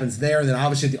interesting what happens there. And then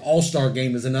obviously the All-Star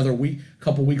game is another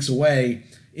couple weeks away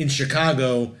in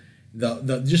Chicago.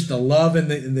 Just the love and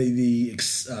the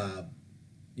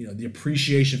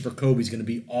appreciation for Kobe is going to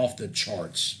be off the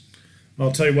charts. Well,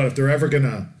 I'll tell you what, if they're ever going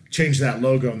to change that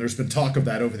logo, and there's been talk of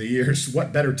that over the years,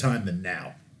 what better time than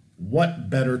now? What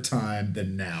better time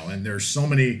than now? And there's so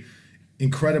many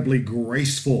incredibly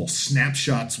graceful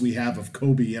snapshots we have of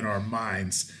Kobe in our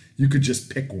minds. You could just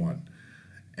pick one.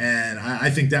 And I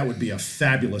think that would be a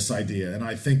fabulous idea. And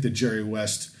I think that Jerry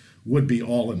West would be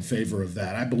all in favor of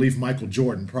that. I believe Michael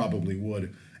Jordan probably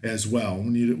would as well.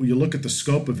 When you look at the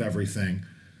scope of everything,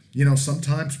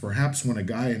 sometimes perhaps when a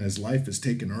guy in his life is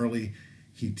taken early,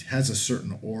 he has a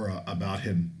certain aura about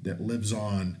him that lives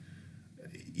on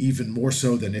even more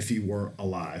so than if he were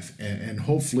alive. And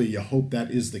hopefully you hope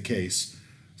that is the case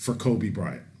for Kobe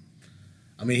Bryant.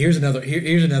 I mean, here's another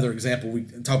example. We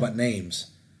talk about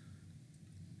names.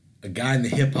 A guy in the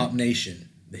hip-hop nation,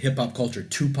 the hip-hop culture,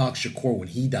 Tupac Shakur, when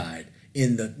he died, he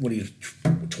was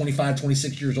 25,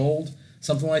 26 years old,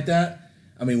 something like that.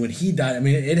 I mean, when he died,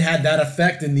 it had that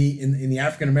effect in the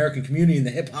African American community, in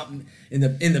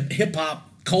the hip hop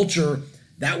culture.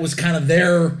 That was kind of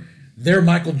their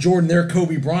Michael Jordan, their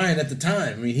Kobe Bryant at the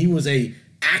time. I mean, he was a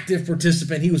active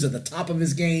participant. He was at the top of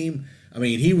his game. I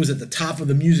mean, he was at the top of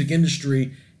the music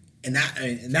industry, and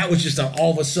that was just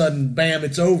all of a sudden, bam,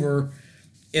 it's over.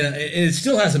 And it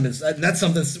still hasn't been. That's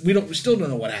something we still don't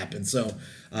know what happened. So,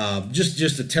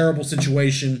 just a terrible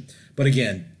situation. But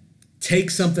again, take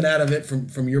something out of it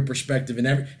from your perspective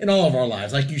in all of our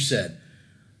lives. Like you said,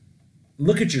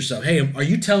 look at yourself. Hey, are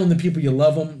you telling the people you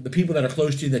love them, the people that are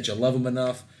close to you, that you love them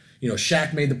enough?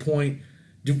 Shaq made the point.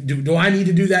 Do I need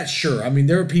to do that? Sure. I mean,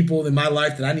 there are people in my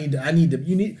life that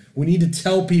we need to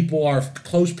tell people, our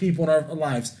close people in our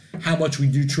lives, how much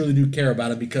we truly do care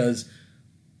about it, because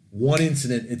one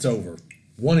incident, it's over.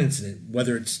 One incident,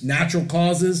 whether it's natural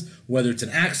causes, whether it's an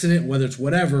accident, whether it's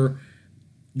whatever,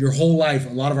 your whole life,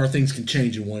 a lot of our things can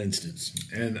change in one instance.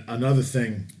 And another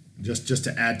thing, just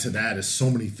to add to that, is so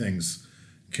many things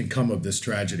can come of this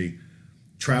tragedy.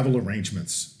 Travel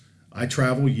arrangements. I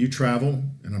travel, you travel,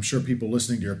 and I'm sure people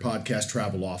listening to your podcast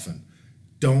travel often.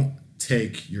 Don't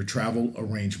take your travel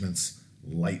arrangements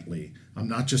lightly. I'm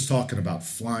not just talking about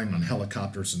flying on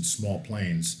helicopters and small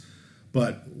planes,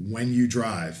 but when you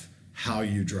drive, how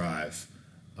you drive.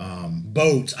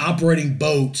 Boats, operating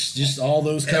boats, just all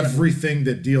those kind everything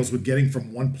that deals with getting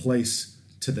from one place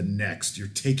to the next. You're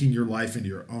taking your life into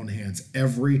your own hands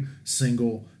every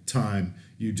single time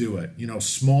you do it.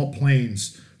 Small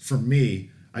planes, for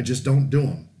me, I just don't do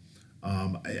them.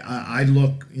 I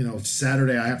look,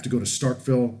 Saturday I have to go to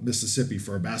Starkville, Mississippi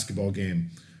for a basketball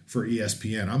game for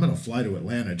ESPN. I'm going to fly to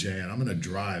Atlanta, Jay, and I'm going to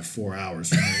drive 4 hours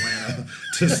from Atlanta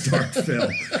to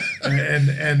Starkville.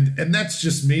 and that's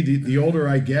just me. The older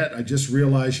I get, I just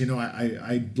realize,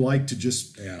 I'd like to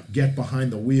just get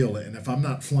behind the wheel. And if I'm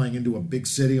not flying into a big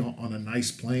city on a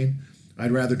nice plane,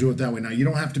 I'd rather do it that way. Now, you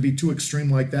don't have to be too extreme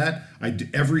like that.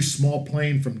 Every small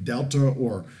plane from Delta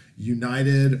or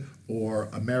United or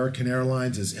American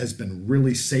Airlines has been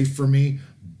really safe for me.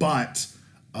 But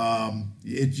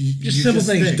just simple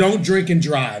things. Don't drink and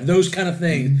drive. Those kind of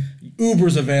things.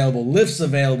 Uber's available. Lyft's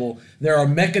available. There are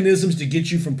mechanisms to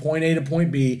get you from point A to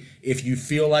point B if you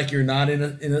feel like you're not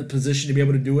in a position to be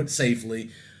able to do it safely.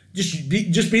 Just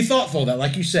be thoughtful of that,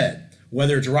 like you said.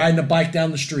 Whether it's riding a bike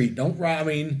down the street, don't ride. I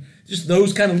mean, just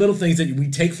those kind of little things that we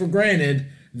take for granted.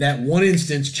 That one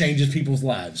instance changes people's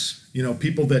lives.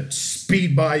 People that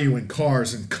speed by you in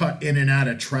cars and cut in and out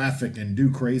of traffic and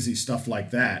do crazy stuff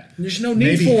like that. There's no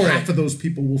need for it. Maybe half of those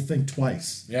people will think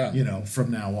twice. Yeah.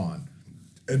 From now on,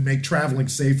 and make traveling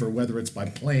safer, whether it's by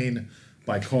plane,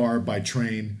 by car, by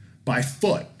train, by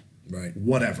foot, right?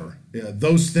 Whatever.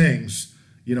 Those things,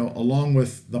 along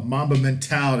with the Mamba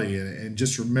mentality and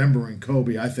just remembering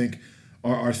Kobe, I think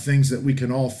are things that we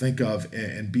can all think of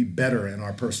and be better in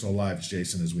our personal lives,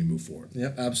 Jason, as we move forward.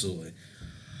 Yep, absolutely.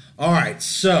 All right,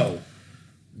 so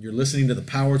you're listening to the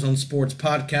Powers on Sports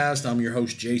podcast. I'm your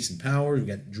host, Jason Powers. We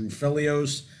got Drew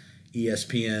Felios,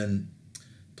 ESPN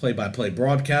play-by-play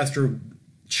broadcaster,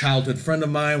 childhood friend of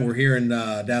mine. We're here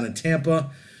down in Tampa,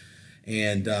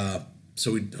 and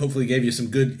so we hopefully gave you some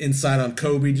good insight on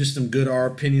Kobe, just some good our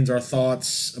opinions, our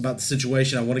thoughts about the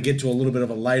situation. I want to get to a little bit of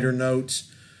a lighter note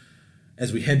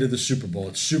as we head to the Super Bowl.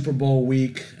 It's Super Bowl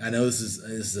week. I know this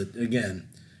is again.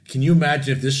 Can you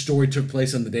imagine if this story took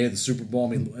place on the day of the Super Bowl?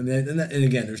 I mean, and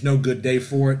again, there's no good day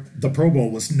for it. The Pro Bowl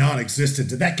was non-existent.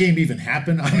 Did that game even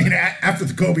happen? I mean, after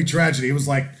the Kobe tragedy, it was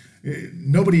like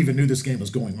nobody even knew this game was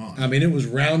going on. I mean, it was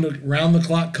round the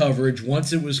clock coverage.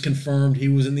 Once it was confirmed he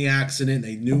was in the accident,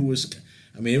 they knew it was.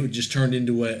 I mean, it just turned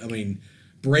into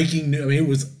breaking news. I mean, it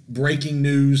was breaking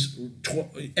news.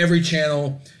 Every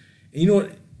channel. And you know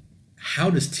what? How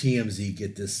does TMZ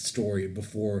get this story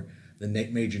before the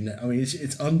major? I mean,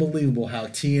 it's unbelievable how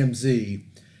TMZ,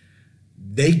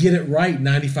 they get it right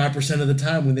 95% of the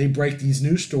time when they break these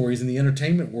news stories in the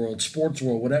entertainment world, sports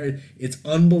world, whatever. It's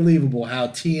unbelievable how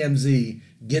TMZ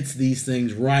gets these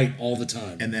things right all the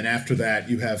time. And then after that,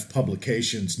 you have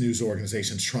publications, news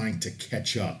organizations trying to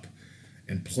catch up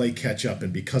and play catch up.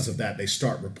 And because of that, they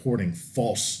start reporting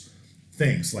false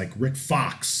things like Rick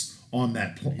Fox on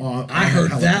that. I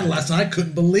heard that last night. I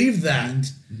couldn't believe that.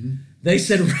 Mm-hmm. They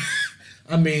said,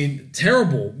 I mean,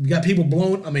 terrible. You got people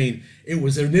blown. I mean, it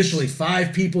was initially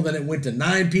 5 people, then it went to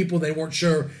 9 people. They weren't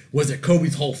sure. Was it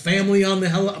Kobe's whole family on the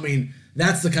hell? I mean,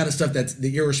 that's the kind of stuff that's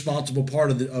the irresponsible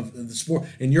part of the sport.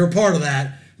 And you're a part of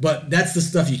that. But that's the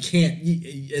stuff you can't,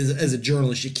 as a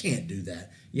journalist, you can't do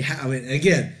that. I mean,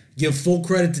 again, give full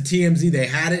credit to TMZ. They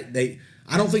had it.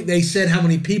 I don't think they said how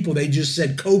many people. They just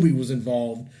said Kobe was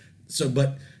involved. So,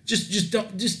 but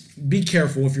just be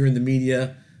careful if you're in the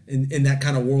media in that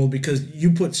kind of world, because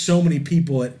you put so many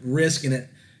people at risk and it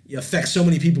affects so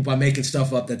many people by making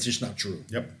stuff up that's just not true.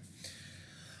 Yep.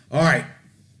 All right.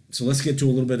 So let's get to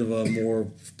a little bit of a more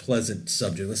pleasant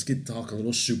subject. Let's talk a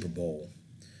little Super Bowl.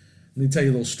 Let me tell you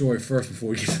a little story first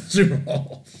before we get to the Super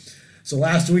Bowl. So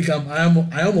last week,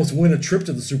 I almost won a trip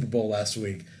to the Super Bowl last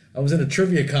week. I was in a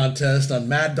trivia contest on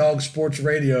Mad Dog Sports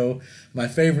Radio. My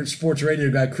favorite sports radio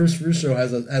guy, Chris Russo,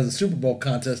 has a Super Bowl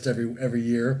contest every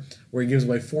year where he gives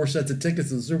away 4 sets of tickets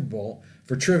to the Super Bowl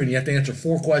for trivia. You have to answer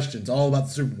 4 questions all about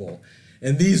the Super Bowl.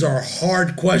 And these are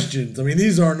hard questions. I mean,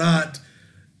 these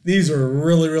are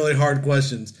really, really hard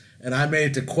questions. And I made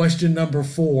it to question number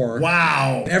 4.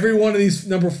 Wow. Every one of these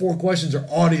number 4 questions are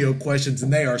audio questions,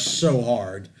 and they are so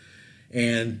hard.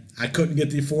 And I couldn't get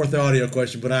the 4th audio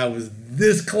question, but I was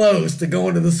this close to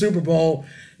going to the Super Bowl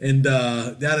and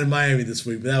down in Miami this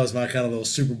week. But that was my kind of little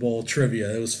Super Bowl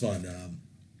trivia. It was fun.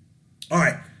 All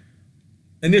right.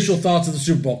 Initial thoughts of the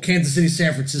Super Bowl. Kansas City,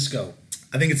 San Francisco.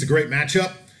 I think it's a great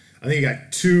matchup. I think you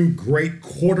got 2 great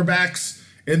quarterbacks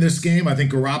in this game. I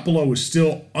think Garoppolo is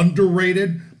still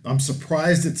underrated. I'm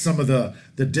surprised at some of the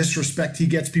disrespect he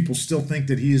gets. People still think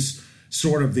that he's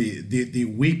sort of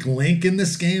the weak link in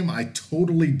this game. I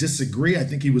totally disagree. I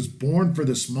think he was born for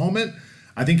this moment.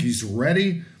 I think he's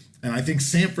ready. And I think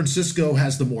San Francisco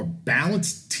has the more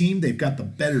balanced team. They've got the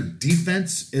better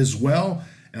defense as well.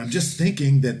 And I'm just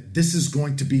thinking that this is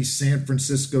going to be San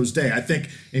Francisco's day. I think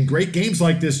in great games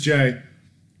like this, Jay,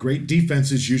 great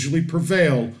defenses usually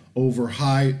prevail over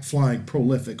high-flying,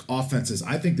 prolific offenses.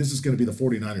 I think this is going to be the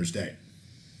 49ers' day.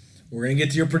 We're gonna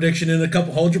get to your prediction in a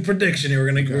couple. Hold your prediction here.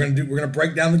 We're gonna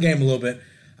break down the game a little bit.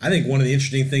 I think one of the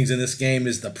interesting things in this game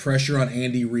is the pressure on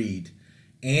Andy Reid.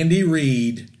 Andy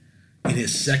Reid in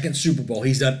his second Super Bowl.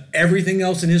 He's done everything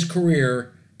else in his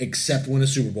career except win a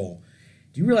Super Bowl.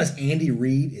 Do you realize Andy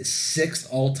Reid is 6th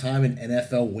all-time in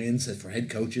NFL wins for head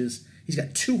coaches? He's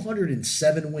got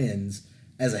 207 wins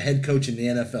as a head coach in the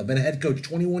NFL. Been a head coach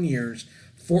 21 years,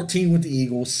 14 with the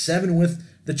Eagles, 7 with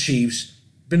the Chiefs,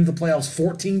 been to the playoffs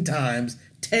 14 times,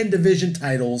 10 division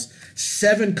titles,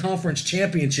 7 conference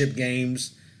championship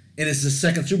games, and it's his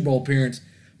second Super Bowl appearance.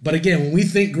 But again, when we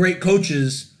think great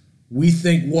coaches, we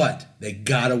think what? They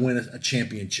got to win a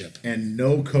championship. And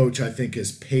no coach, I think,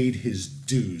 has paid his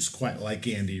dues quite like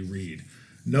Andy Reid.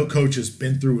 No coach has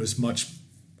been through as much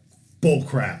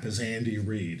bullcrap as Andy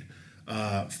Reid.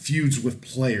 Feuds with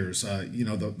players,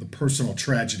 the personal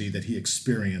tragedy that he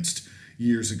experienced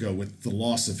years ago with the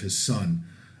loss of his son.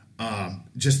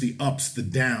 Just the ups, the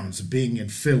downs, being in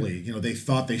Philly. They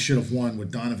thought they should have won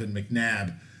with Donovan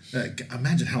McNabb.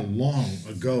 Imagine how long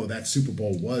ago that Super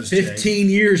Bowl was, 15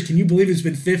 years. Can you believe it's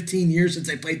been 15 years since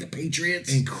they played the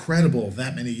Patriots? Incredible.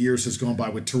 That many years has gone by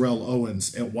with Terrell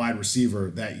Owens at wide receiver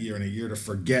that year, and a year to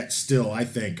forget still, I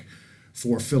think,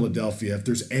 for Philadelphia. If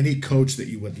there's any coach that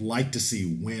you would like to see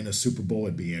win a Super Bowl,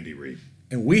 it'd be Andy Reid.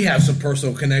 And we have some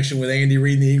personal connection with Andy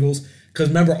Reid and the Eagles. Because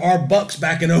remember, our Bucks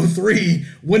back in 2003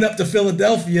 went up to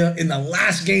Philadelphia in the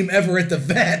last game ever at the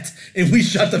Vet, and we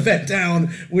shut the Vet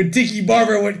down when Tiki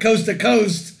Barber went coast to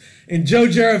coast, and Joe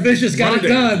Jaravicious got it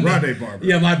done. Rondé Barber.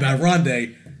 Yeah, my bad,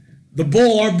 Rondé. The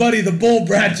Bull, our buddy, the Bull,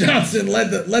 Brad Johnson, led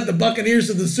the Buccaneers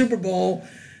to the Super Bowl,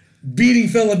 beating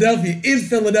Philadelphia in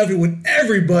Philadelphia when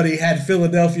everybody had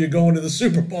Philadelphia going to the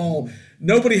Super Bowl.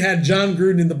 Nobody had John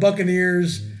Gruden in the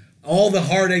Buccaneers. All the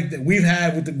heartache that we've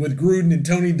had with Gruden and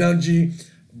Tony Dungy,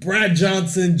 Brad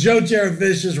Johnson, Joe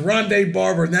Jaravicious, Rondé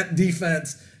Barber, and that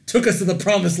defense took us to the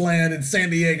promised land in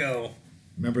San Diego.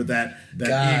 Remember that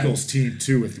Eagles team,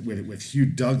 too, with Hugh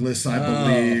Douglas, I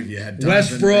believe. You had Donovan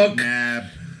Westbrook. McNabb.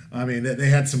 I mean,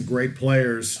 they had some great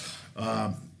players.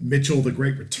 Mitchell, the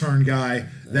great return guy,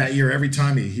 that year, every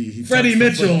time he Freddie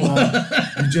Mitchell.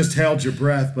 You just held your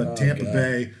breath, but Tampa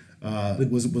Bay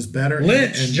was better.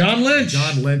 Lynch, and John Lynch.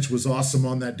 John Lynch was awesome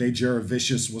on that day.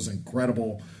 Jaravicious was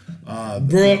incredible.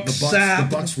 Brooks, the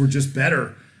Bucks were just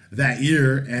better that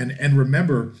year. And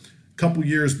remember, a couple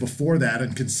years before that,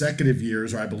 in consecutive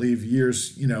years, or I believe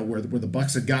years, where the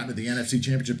Bucks had gotten to the NFC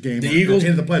Championship game, the Eagles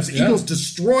into the playoffs. The Eagles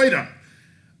destroyed them.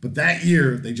 But that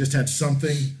year, they just had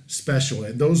something special.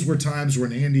 And those were times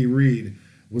when Andy Reid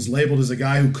was labeled as a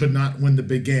guy who could not win the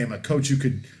big game, a coach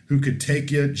who could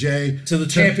take you, Jay, to the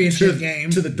championship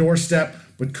game, to the doorstep,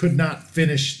 but could not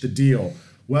finish the deal.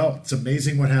 Well, it's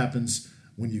amazing what happens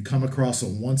when you come across a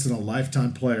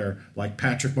once-in-a-lifetime player like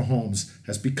Patrick Mahomes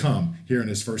has become here in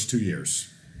his first 2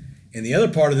 years. And the other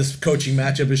part of this coaching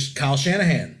matchup is Kyle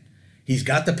Shanahan. He's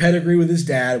got the pedigree with his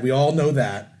dad. We all know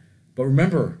that. But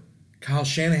remember, Kyle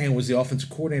Shanahan was the offensive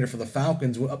coordinator for the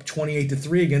Falcons, up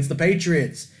 28-3 against the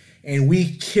Patriots. And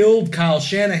we killed Kyle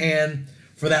Shanahan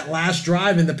for that last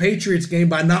drive in the Patriots game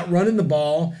by not running the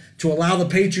ball to allow the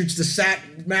Patriots to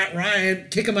sack Matt Ryan,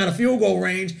 kick him out of field goal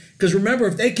range. Because remember,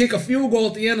 if they kick a field goal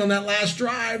at the end on that last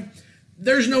drive,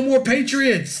 there's no more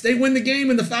Patriots. They win the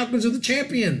game and the Falcons are the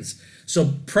champions.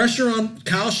 So pressure on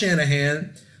Kyle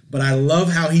Shanahan, but I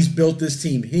love how he's built this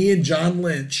team. He and John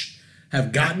Lynch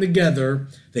have gotten together.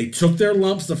 They took their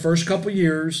lumps the first couple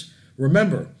years.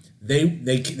 Remember,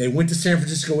 they went to San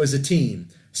Francisco as a team.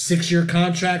 6-year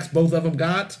contracts, both of them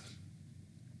got.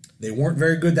 They weren't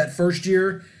very good that first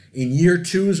year. In year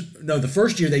two, the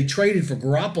first year they traded for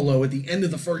Garoppolo at the end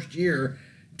of the first year,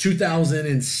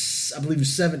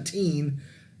 2017.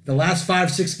 The last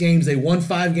 5-6 games, they won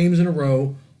 5 games in a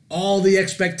row. All the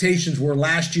expectations were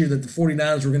last year that the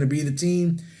 49ers were going to be the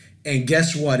team. And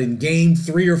guess what? In game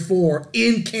 3 or 4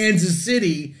 in Kansas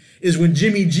City is when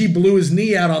Jimmy G blew his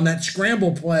knee out on that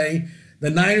scramble play.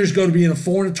 The Niners go to being a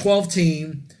 4-12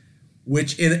 team,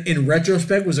 which in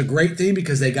retrospect was a great thing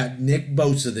because they got Nick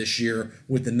Bosa this year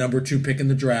with the number 2 pick in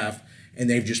the draft, and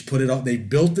they've just put it all. They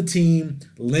built the team.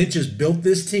 Lynch has built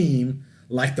this team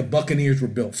like the Buccaneers were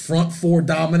built. Front 4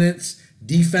 dominance,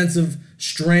 defensive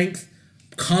strength,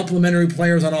 complementary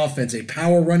players on offense, a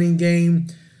power running game.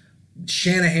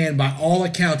 Shanahan, by all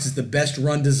accounts, is the best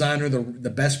run designer, the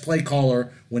best play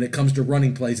caller when it comes to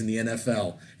running plays in the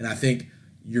NFL. And I think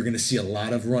you're going to see a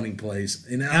lot of running plays.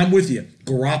 And I'm with you.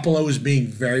 Garoppolo is being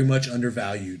very much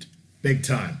undervalued. Big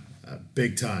time.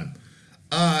 Big time.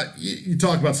 You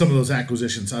talk about some of those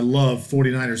acquisitions. I love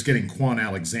 49ers getting Quan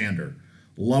Alexander.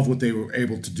 Love what they were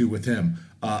able to do with him.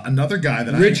 Another guy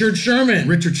that Richard Sherman.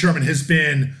 Richard Sherman has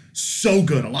been so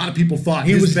good. A lot of people thought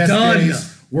he his was best done.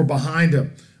 days were behind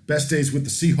him. Best days with the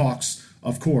Seahawks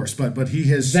of course, but he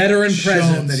has Veteran shown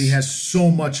presence. that he has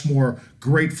so much more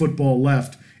great football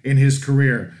left in his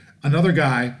career. Another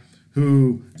guy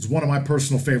who is one of my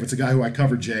personal favorites, a guy who I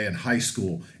covered, Jay, in high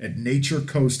school at Nature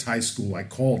Coast High School. I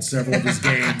called several of his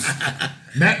games.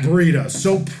 Matt Breida,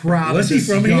 so proud Was of he this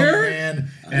from young here?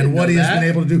 man I and didn't what know he has that. been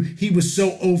able to do. He was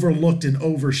so overlooked and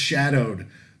overshadowed.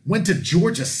 Went to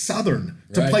Georgia Southern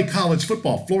to Right. play college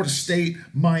football. Florida State,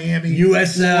 Miami,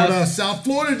 USF. Florida, South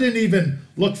Florida didn't even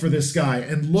look for this guy.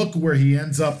 And look where he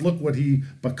ends up. Look what he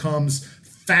becomes.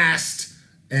 Fast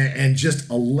and just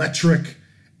electric.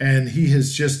 And he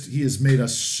has made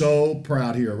us so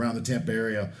proud here around the Tampa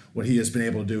area, what he has been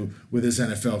able to do with his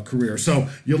NFL career. So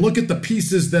you look at the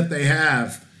pieces that they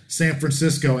have, San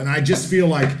Francisco, and I just feel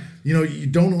like, you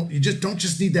just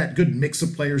don't need that good mix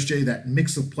of players, Jay, that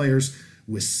mix of players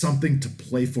with something to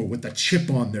play for, with a chip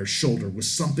on their shoulder, with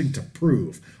something to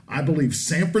prove. I believe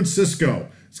San Francisco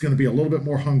is going to be a little bit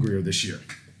more hungrier this year.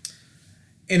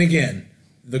 And again,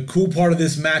 the cool part of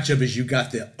this matchup is you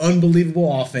got the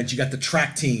unbelievable offense. You got the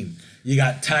track team. You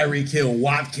got Tyreek Hill,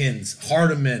 Watkins,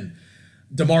 Hardeman,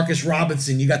 Demarcus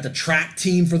Robinson. You got the track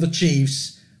team for the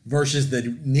Chiefs versus the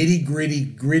nitty-gritty,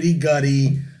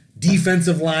 gritty-gutty,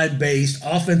 defensive line-based,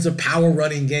 offensive power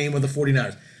running game of the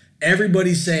 49ers.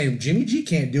 Everybody's saying Jimmy G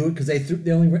can't do it because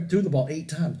they only threw the ball 8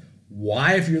 times.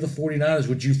 Why, if you're the 49ers,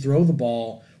 would you throw the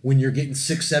ball when you're getting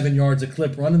 6-7 yards a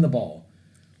clip running the ball?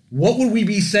 What would we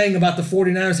be saying about the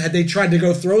 49ers had they tried to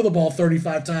go throw the ball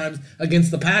 35 times against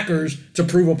the Packers to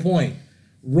prove a point?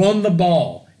 Run the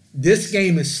ball. This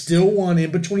game is still won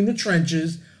in between the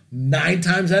trenches. 9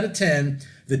 times out of 10,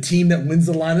 the team that wins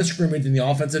the line of scrimmage in the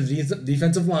offensive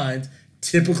defensive lines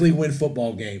typically win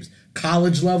football games.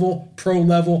 College level, pro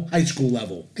level, high school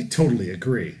level. I totally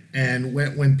agree. And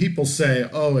when people say,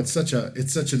 "Oh, it's such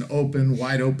an open,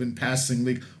 wide open passing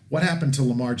league," what happened to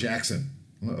Lamar Jackson?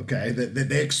 Okay,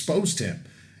 they exposed him.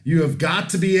 You have got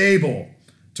to be able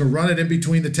to run it in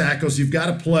between the tackles. You've got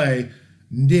to play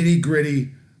nitty gritty,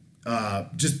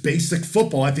 just basic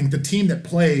football. I think the team that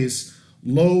plays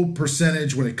low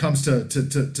percentage when it comes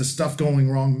to stuff going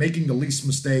wrong, making the least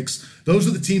mistakes, those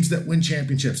are the teams that win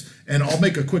championships. And I'll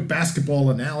make a quick basketball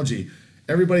analogy.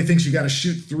 Everybody thinks you got to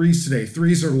shoot threes today.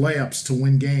 Threes are layups to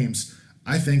win games.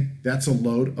 I think that's a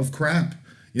load of crap.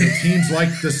 Teams like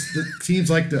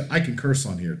this, I can curse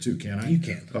on here too, can I? You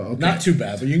can. Oh, okay. Not too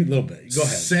bad, but you a little bit. Go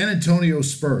ahead. San Antonio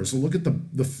Spurs. Look at the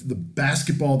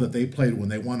basketball that they played when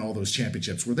they won all those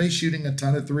championships. Were they shooting a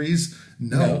ton of threes?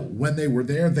 No. When they were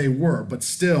there, they were. But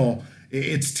still,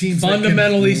 it's teams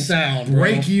fundamentally that can sound,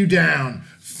 break bro. you down.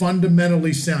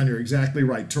 Fundamentally sound. You're exactly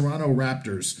right. Toronto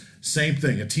Raptors, same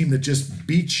thing. A team that just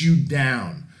beats you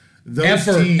down.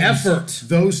 Effort.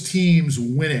 Those teams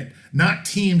win it. Not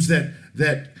teams that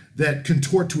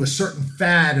contort to a certain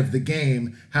fad of the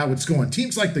game, how it's going.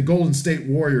 Teams like the Golden State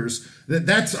Warriors,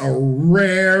 that's a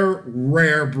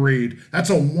rare breed. That's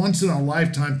a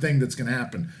once-in-a-lifetime thing that's going to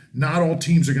happen. Not all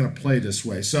teams are going to play this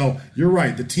way. So you're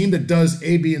right. The team that does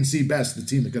A, B, and C best, the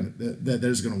team that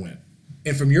is going to win.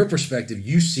 And from your perspective,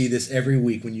 you see this every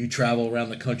week when you travel around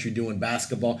the country doing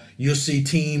basketball. You'll see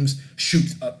teams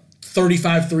shoot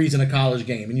 35 threes in a college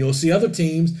game, and you'll see other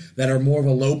teams that are more of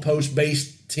a low post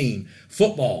based team.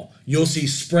 Football, you'll see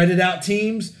spread it out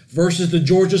teams versus the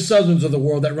Georgia Southerns of the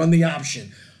world that run the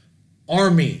option.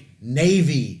 Army,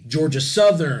 Navy, Georgia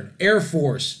Southern, Air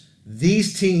Force,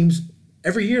 these teams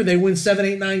every year they win 7,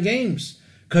 8, 9 games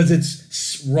because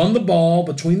it's run the ball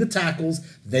between the tackles.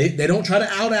 They don't try to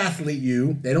out athlete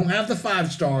you. They don't have the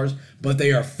 5 stars, but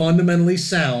they are fundamentally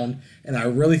sound. And I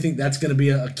really think that's going to be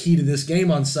a key to this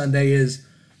game on Sunday is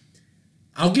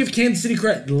I'll give Kansas City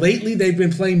credit. Lately, they've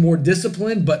been playing more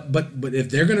disciplined, but if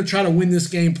they're going to try to win this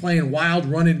game playing wild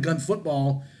run-and-gun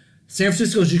football, San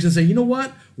Francisco is just going to say, you know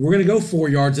what? We're going to go 4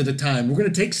 yards at a time. We're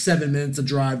going to take 7 minutes to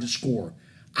drive to score.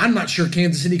 I'm not sure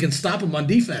Kansas City can stop them on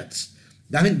defense.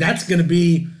 I think that's going to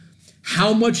be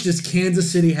how much does Kansas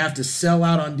City have to sell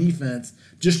out on defense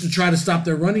just to try to stop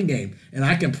their running game? And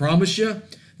I can promise you,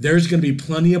 there's going to be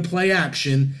plenty of play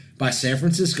action by San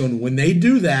Francisco. And when they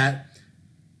do that,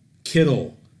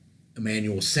 Kittle,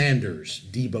 Emmanuel Sanders,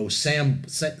 Debo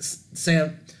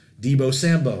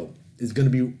Sambo is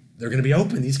going to be, they're going to be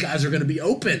open. These guys are going to be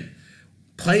open.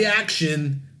 Play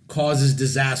action causes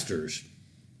disasters.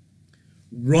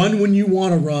 Run when you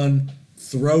want to run,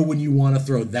 throw when you want to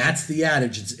throw. That's the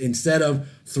adage. It's, instead of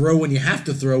throw when you have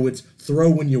to throw, it's throw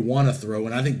when you want to throw.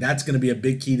 And I think that's going to be a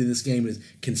big key to this game is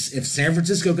if San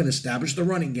Francisco can establish the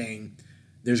running game,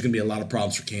 there's going to be a lot of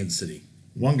problems for Kansas City.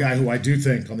 One guy who I do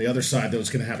think on the other side, though, is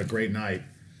going to have a great night,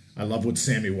 I love what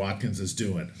Sammy Watkins is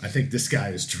doing. I think this guy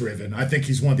is driven. I think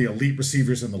he's one of the elite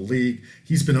receivers in the league.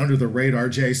 He's been under the radar,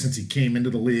 Jay, since he came into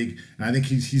the league, and I think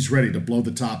he's ready to blow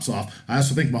the tops off. I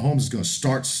also think Mahomes is going to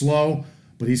start slow,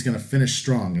 but he's going to finish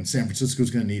strong, and San Francisco is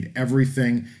going to need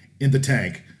everything in the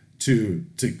tank to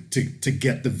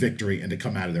get the victory and to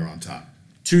come out of there on top.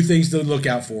 Two things to look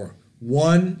out for.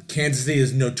 One, Kansas City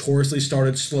has notoriously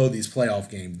started slow these playoff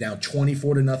games. Down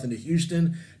 24-0 to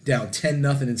Houston, down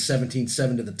 10-0 and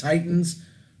 17-7 to the Titans.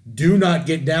 Do not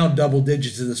get down double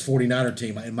digits to this 49er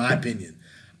team, in my opinion.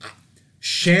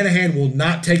 Shanahan will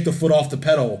not take the foot off the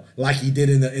pedal like he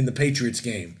did in the Patriots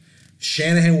game.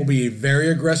 Shanahan will be a very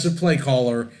aggressive play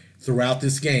caller throughout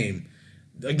this game.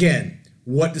 Again,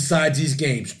 what decides these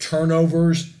games?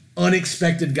 Turnovers,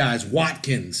 unexpected guys.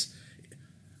 Watkins,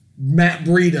 Matt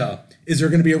Breida. Is there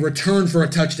going to be a return for a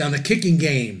touchdown? The kicking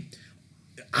game.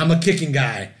 I'm a kicking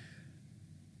guy.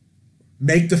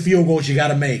 Make the field goals you got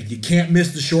to make. You can't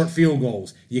miss the short field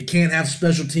goals. You can't have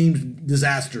special teams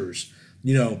disasters.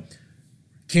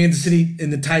 Kansas City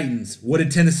and the Titans. What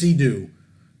did Tennessee do?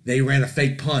 They ran a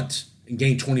fake punt and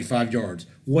gained 25 yards.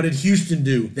 What did Houston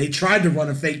do? They tried to run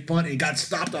a fake punt and got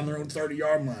stopped on their own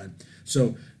 30-yard line.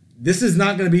 So this is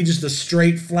not going to be just a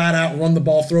straight, flat-out, run the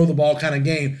ball, throw the ball kind of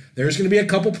game. There's going to be a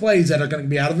couple plays that are going to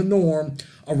be out of the norm,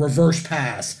 a reverse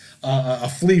pass, a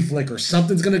flea flicker.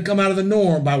 Something's going to come out of the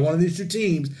norm by one of these two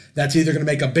teams that's either going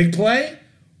to make a big play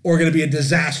or going to be a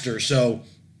disaster. So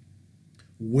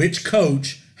which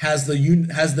coach has the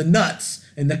nuts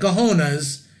and the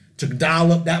cojones to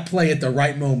dial up that play at the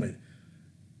right moment?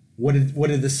 What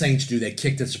did the Saints do? They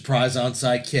kicked a surprise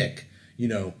onside kick.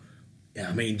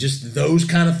 Just those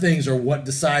kind of things are what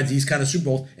decides these kind of Super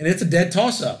Bowls. And it's a dead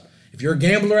toss-up. If you're a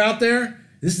gambler out there,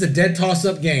 this is a dead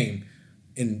toss-up game.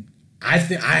 And I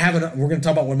think we're going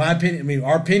to talk about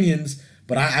our opinions,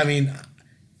 but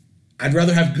I'd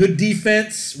rather have good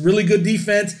defense, really good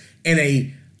defense, and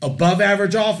a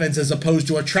above-average offense as opposed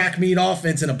to a track meet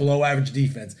offense and a below-average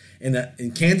defense. And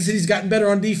Kansas City's gotten better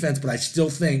on defense, but I still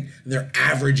think they're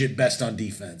average at best on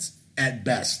defense. At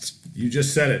best. You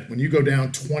just said it. When you go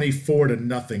down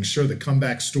 24-0, sure, the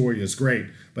comeback story is great,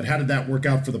 but how did that work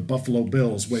out for the Buffalo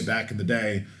Bills way back in the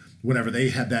day whenever they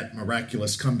had that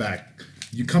miraculous comeback?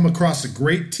 You come across a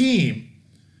great team,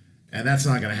 and that's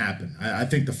not going to happen. I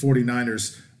think the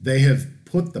 49ers, they have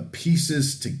put the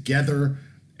pieces together,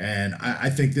 and I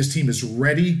think this team is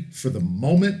ready for the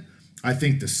moment. I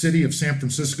think the city of San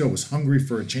Francisco is hungry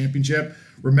for a championship.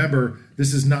 Remember,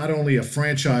 this is not only a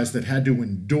franchise that had to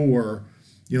endure,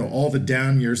 all the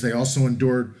down years. They also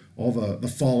endured all the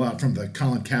fallout from the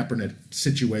Colin Kaepernick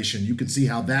situation. You can see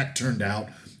how that turned out.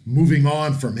 Moving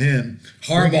on from him,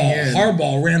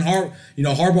 Harbaugh ran hard.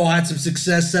 Harbaugh had some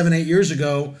success 7-8 years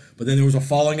ago, but then there was a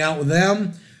falling out with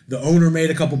them. The owner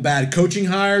made a couple bad coaching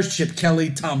hires. Chip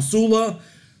Kelly, Tom Sula.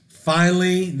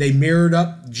 Finally, they mirrored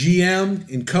up GM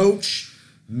and coach.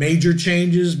 Major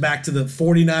changes back to the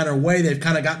 49er way. They've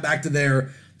kind of got back to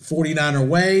their 49er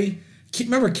way.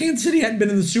 Remember, Kansas City hadn't been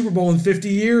in the Super Bowl in 50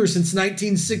 years since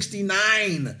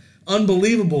 1969.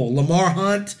 Unbelievable. Lamar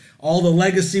Hunt, all the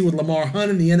legacy with Lamar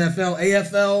Hunt in the NFL,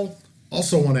 AFL.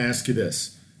 Also want to ask you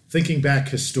this. Thinking back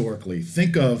historically,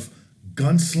 think of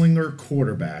gunslinger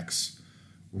quarterbacks,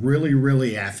 really,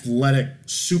 really athletic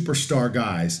superstar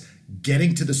guys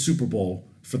getting to the Super Bowl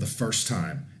for the first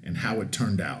time and how it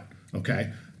turned out.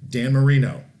 Okay? Dan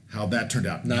Marino, how that turned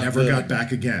out. Never got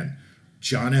back again.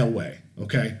 John Elway,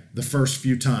 okay? The first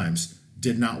few times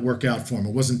did not work out for him.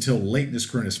 It wasn't until late in his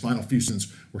career, in his final few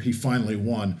seasons, where he finally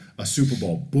won a Super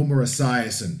Bowl. Boomer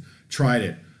Esiason tried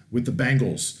it with the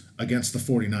Bengals against the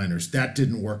 49ers. That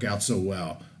didn't work out so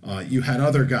well. You had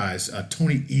other guys,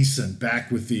 Tony Eason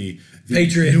back with the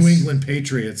Patriots. New England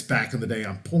Patriots back in the day.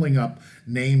 I'm pulling up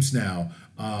names now.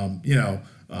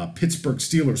 Pittsburgh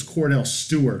Steelers, Cordell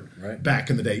Stewart back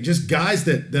in the day. Just guys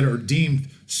that are deemed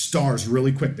stars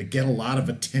really quick, that get a lot of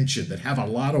attention, that have a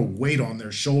lot of weight on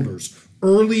their shoulders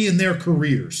early in their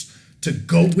careers to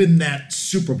go win that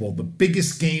Super Bowl, the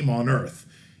biggest game on earth.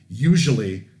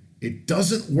 Usually it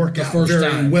doesn't work out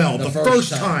very well the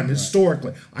first time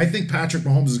historically. I think Patrick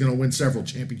Mahomes is going to win several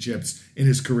championships in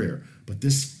his career. But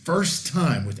this first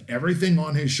time, with everything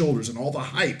on his shoulders and all the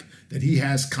hype that he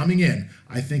has coming in,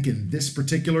 I think in this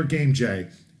particular game, Jay,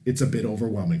 it's a bit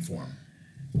overwhelming for him.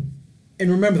 And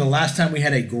remember, the last time we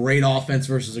had a great offense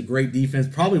versus a great defense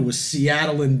probably was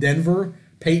Seattle and Denver.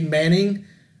 Peyton Manning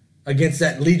against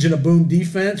that Legion of Boom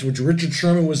defense, which Richard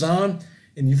Sherman was on.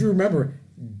 And if you remember,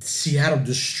 Seattle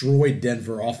destroyed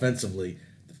Denver offensively.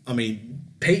 I mean,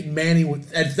 Peyton Manning,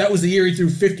 that was the year he threw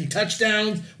 50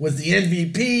 touchdowns, was the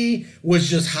MVP, was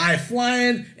just high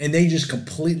flying, and they just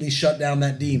completely shut down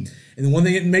that team. And the one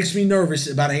thing that makes me nervous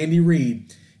about Andy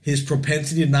Reid, his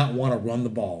propensity to not want to run the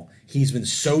ball. He's been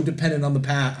so dependent on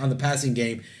the passing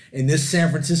game. And this San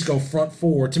Francisco front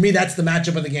four, to me, that's the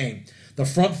matchup of the game. The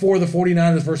front four of the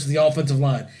 49ers versus the offensive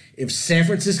line. If San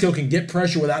Francisco can get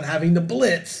pressure without having to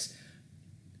blitz,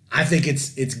 I think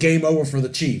it's game over for the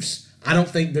Chiefs. I don't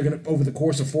think they're going to, over the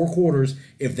course of 4 quarters,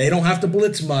 if they don't have to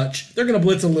blitz much, they're going to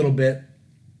blitz a little bit.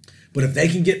 But if they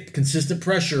can get consistent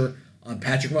pressure on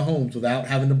Patrick Mahomes without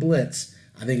having to blitz,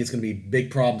 I think it's going to be big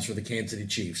problems for the Kansas City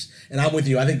Chiefs. And I'm with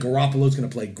you. I think Garoppolo's going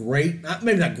to play great.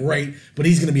 Maybe not great, but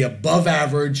he's going to be above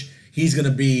average. He's going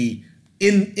to be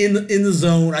in the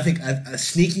zone. I think a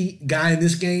sneaky guy in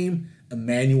this game,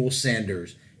 Emmanuel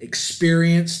Sanders.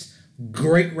 Experienced,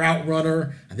 great route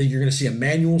runner. I think you're going to see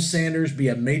Emmanuel Sanders be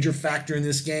a major factor in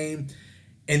this game.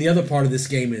 And the other part of this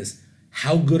game is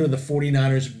how good are the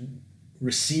 49ers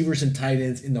receivers and tight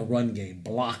ends in the run game,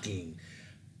 blocking.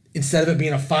 Instead of it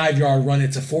being a 5-yard run,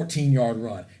 it's a 14-yard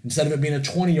run. Instead of it being a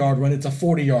 20-yard run, it's a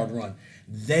 40-yard run.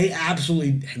 They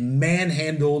absolutely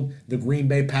manhandled the Green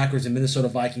Bay Packers and Minnesota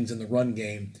Vikings in the run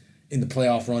game in the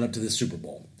playoff run up to the Super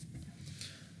Bowl.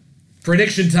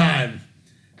 Prediction time.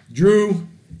 Drew,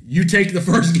 you take the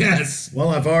first guess. Well,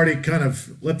 I've already kind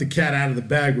of let the cat out of the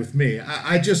bag with me.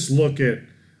 I just look at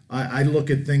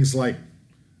things like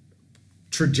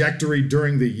trajectory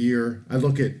during the year. I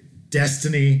look at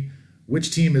destiny.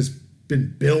 Which team has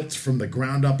been built from the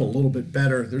ground up a little bit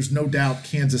better? There's no doubt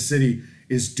Kansas City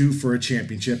is due for a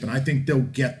championship, and I think they'll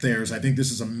get theirs. I think this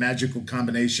is a magical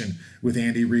combination with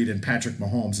Andy Reid and Patrick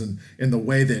Mahomes, and in the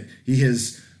way that he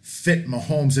has fit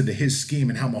Mahomes into his scheme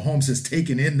and how Mahomes has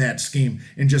taken in that scheme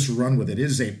and just run with it. It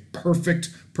is a perfect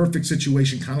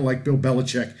situation, kind of like Bill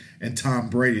Belichick and Tom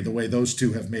Brady, the way those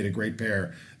two have made a great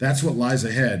pair. That's what lies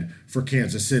ahead for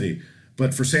Kansas City.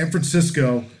 But for San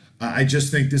Francisco, I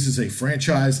just think this is a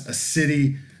franchise, a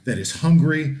city that is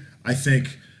hungry. I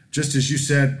think, just as you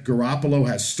said, Garoppolo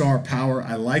has star power.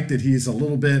 I like that he's a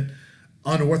little bit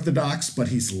unorthodox, but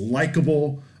he's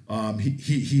likable.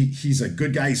 He's a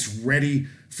good guy. He's ready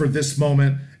for this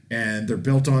moment, and they're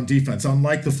built on defense.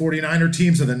 Unlike the 49er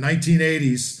teams of the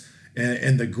 1980s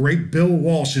and the great Bill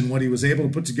Walsh and what he was able to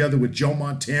put together with Joe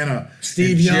Montana,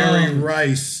 Steve and Young, Jerry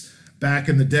Rice back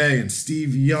in the day, and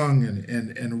Steve Young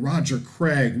and Roger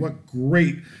Craig. What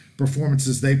great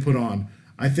performances they put on.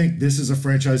 I think this is a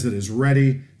franchise that is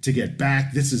ready to get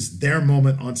back. This is their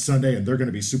moment on Sunday, and they're going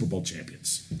to be Super Bowl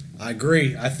champions. I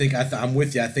agree. I'm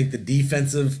with you. I think the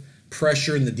defensive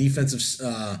pressure and the defensive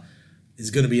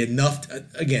is going to be enough.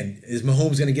 Again, is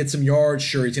Mahomes going to get some yards?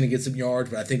 Sure, he's going to get some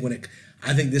yards, but I think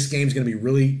this game is going to be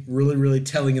really, really, really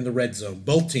telling in the red zone.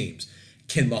 Both teams.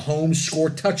 Can Mahomes score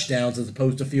touchdowns as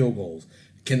opposed to field goals?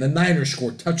 Can the Niners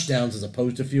score touchdowns as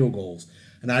opposed to field goals?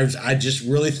 And I just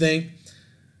really think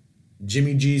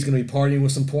Jimmy G is going to be partying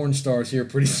with some porn stars here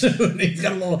pretty soon. He's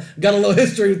got a little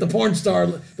history with the porn star,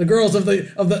 the girls of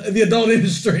the adult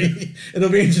industry. It'll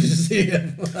be interesting to see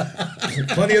him.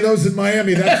 Plenty of those in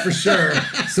Miami, that's for sure.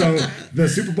 So the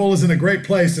Super Bowl is in a great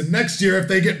place. And next year, if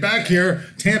they get back here,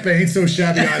 Tampa ain't so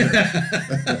shabby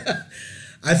either.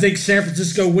 I think San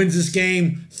Francisco wins this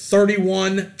game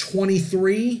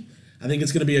 31-23. I think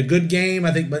it's going to be a good game.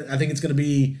 I think it's going to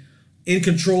be in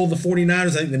control of the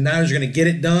 49ers. I think the Niners are going to get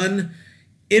it done.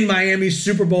 In Miami,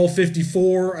 Super Bowl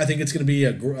 54. I think it's going to be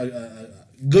a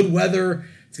good weather.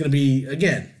 It's going to be,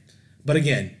 again, I'm going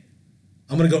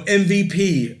to go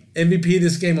MVP. MVP of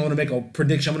this game, I'm going to make a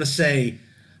prediction. I'm going to say,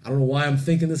 I don't know why I'm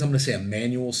thinking this, I'm going to say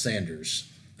Emmanuel Sanders.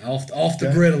 Off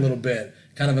the grid a little bit.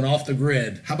 Kind of an off the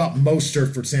grid. How about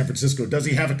Mostert for San Francisco? Does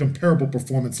he have a comparable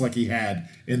performance like he had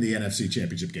in the NFC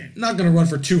Championship game? Not going to run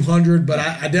for 200, but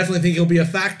I definitely think he'll be a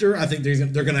factor. I think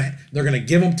they're going to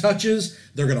give him touches.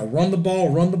 They're going to run the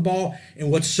ball.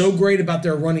 And what's so great about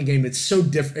their running game, it's so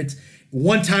different.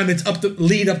 One time it's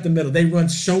lead up the middle. They run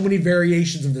so many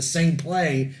variations of the same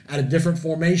play out of different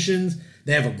formations.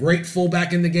 They have a great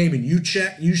fullback in the game, and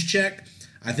Juszczyk.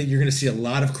 I think you're going to see a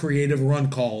lot of creative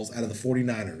run calls out of the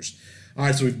 49ers. All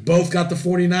right, so we've both got the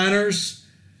 49ers.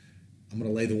 I'm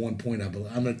going to lay the 1 point. I'm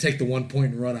going to take the 1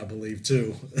 point and run, I believe,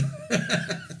 too.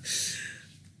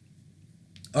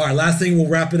 All right, last thing, we'll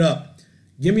wrap it up.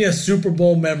 Give me a Super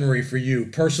Bowl memory for you,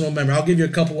 personal memory. I'll give you a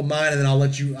couple of mine, and then I'll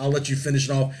let you finish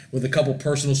it off with a couple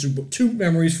personal two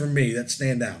memories for me that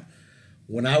stand out.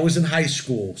 When I was in high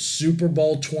school, Super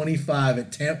Bowl 25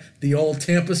 at the old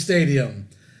Tampa Stadium,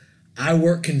 I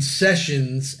worked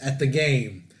concessions at the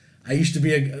game. I used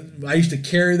to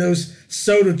carry those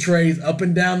soda trays up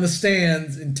and down the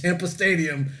stands in Tampa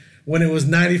Stadium when it was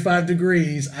 95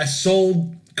 degrees. I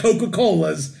sold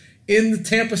Coca-Colas in the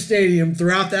Tampa Stadium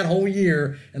throughout that whole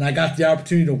year, and I got the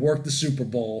opportunity to work the Super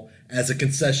Bowl as a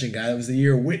concession guy. It was the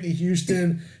year Whitney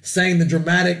Houston sang the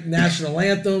dramatic national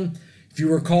anthem. If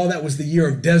you recall, that was the year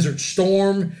of Desert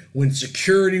Storm when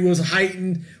security was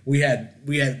heightened. We had,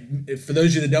 for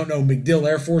those of you that don't know, MacDill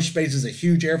Air Force Base is a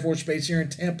huge Air Force base here in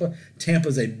Tampa.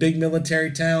 Tampa's a big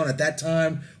military town. At that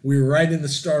time, we were right in the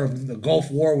start of the Gulf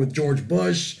War with George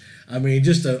Bush. I mean,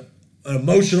 just an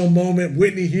emotional moment.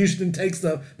 Whitney Houston takes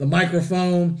the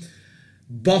microphone.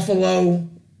 Buffalo,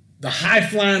 the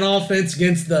high-flying offense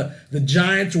against the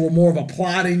Giants, who were more of a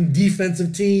plodding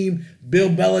defensive team. Bill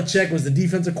Belichick was the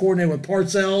defensive coordinator with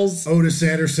Parcells. Otis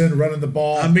Anderson running the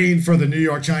ball. I mean, for the New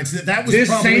York Giants. That was this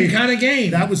probably, same kind of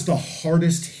game. That was the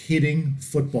hardest hitting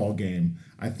football game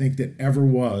I think that ever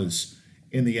was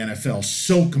in the NFL.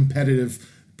 So competitive.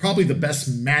 Probably the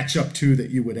best matchup, too, that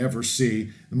you would ever see.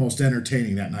 The most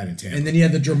entertaining that night in Tampa. And then you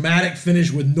had the dramatic finish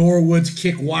with Norwood's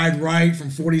kick wide right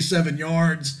from 47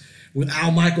 yards. With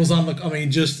Al Michaels on the, I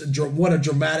mean, just what a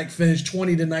dramatic finish,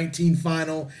 20-19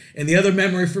 final. And the other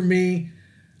memory for me,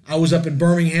 I was up in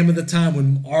Birmingham at the time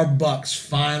when our Bucks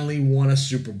finally won a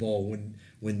Super Bowl.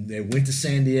 When they went to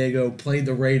San Diego, played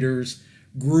the Raiders,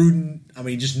 Gruden, I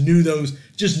mean, just knew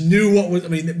what was, I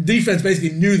mean, the defense basically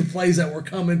knew the plays that were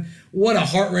coming. What a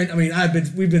heart-wrenching, I mean,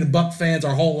 we've been Buck fans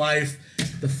our whole life.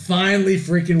 To finally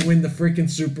freaking win the freaking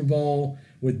Super Bowl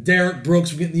with Derek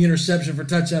Brooks getting the interception for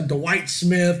touchdown, Dwight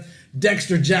Smith,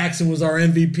 Dexter Jackson was our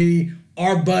MVP.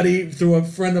 Our buddy, through a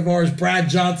friend of ours, Brad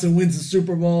Johnson, wins the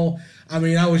Super Bowl. I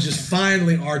mean, I was just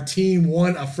finally, our team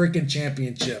won a freaking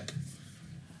championship.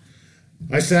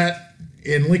 I sat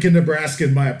in Lincoln, Nebraska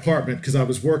in my apartment because I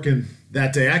was working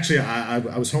that day. Actually,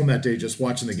 I was home that day just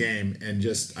watching the game, and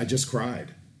I just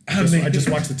cried. I just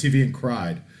watched the TV and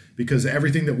cried because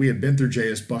everything that we had been through, Jay,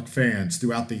 as Buck fans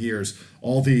throughout the years,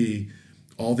 all the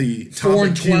Tom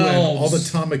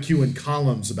McEwen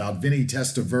columns about Vinny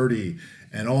Testaverde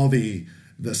and all the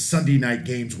Sunday night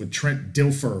games with Trent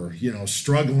Dilfer,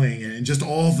 struggling, and just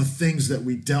all the things that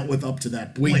we dealt with up to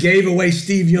that point. We gave away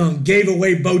Steve Young, gave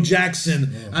away Bo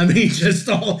Jackson. Oh. I mean, just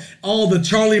all the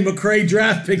Charlie McRae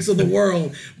draft picks of the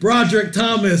world. Broderick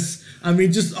Thomas. I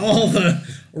mean, just all the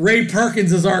Ray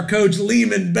Perkins as our coach,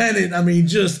 Lehman Bennett. I mean,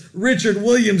 just Richard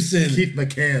Williamson. Keith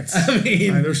McCants. I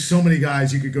mean, there's so many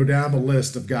guys. You could go down the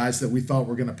list of guys that we thought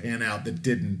were going to pan out that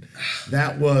didn't.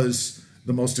 That was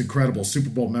the most incredible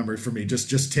Super Bowl memory for me,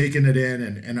 just taking it in.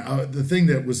 And the thing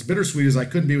that was bittersweet is I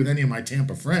couldn't be with any of my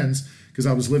Tampa friends because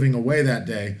I was living away that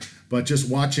day. But just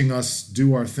watching us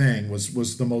do our thing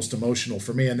was the most emotional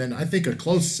for me. And then I think a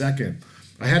close second,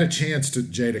 I had a chance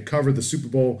to cover the Super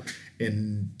Bowl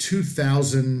in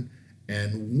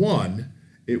 2001.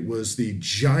 It was the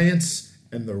Giants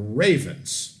and the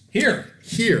Ravens. Here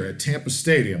at Tampa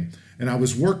Stadium. And I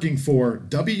was working for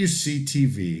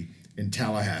WCTV in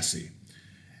Tallahassee.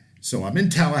 So I'm in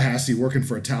Tallahassee working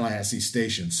for a Tallahassee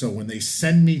station. So when they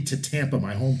send me to Tampa,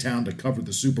 my hometown, to cover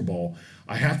the Super Bowl,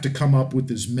 I have to come up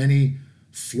with as many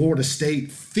Florida State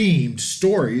themed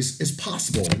stories as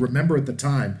possible. Remember at the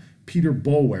time, Peter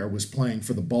Boulware was playing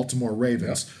for the Baltimore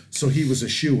Ravens, so he was a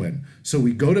shoo-in. So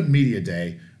we go to Media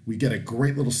Day. We get a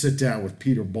great little sit-down with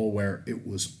Peter Boulware. It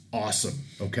was awesome,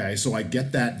 okay? So I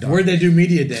get that done. Where'd they do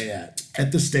Media Day at?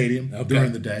 At the stadium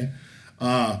during the day.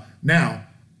 Now,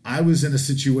 I was in a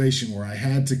situation where I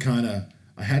had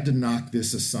to knock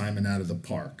this assignment out of the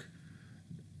park.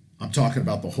 I'm talking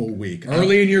about the whole week.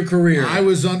 Early in your career. I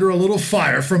was under a little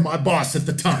fire from my boss at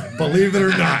the time, believe it or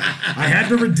not. I had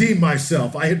to redeem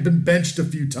myself. I had been benched a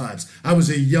few times. I was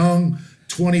a young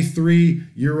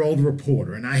 23-year-old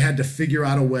reporter, and I had to figure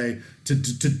out a way to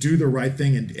do the right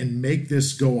thing and make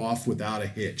this go off without a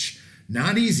hitch.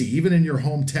 Not easy, even in your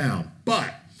hometown,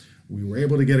 but we were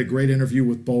able to get a great interview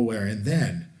with Boulware, and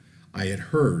then I had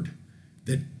heard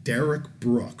that Derek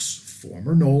Brooks,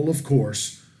 former Knoll, of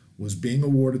course, was being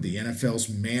awarded the NFL's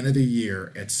Man of the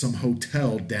Year at some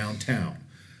hotel downtown.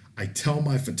 I tell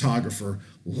my photographer,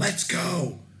 let's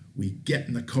go. We get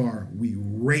in the car. We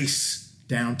race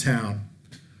downtown.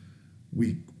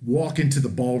 We walk into the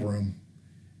ballroom,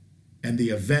 and the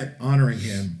event honoring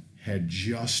him had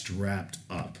just wrapped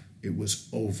up. It was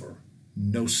over.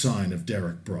 No sign of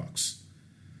Derek Brooks.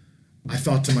 I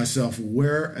thought to myself,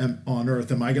 where on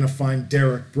earth am I going to find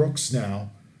Derek Brooks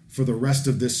now for the rest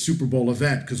of this Super Bowl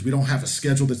event? Because we don't have a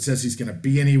schedule that says he's going to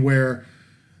be anywhere.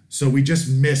 So we just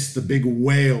missed the big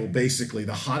whale, basically,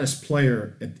 the hottest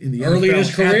player in the early NFL in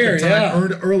his career,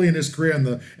 early in his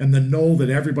career, and the Knoll that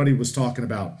everybody was talking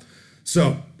about.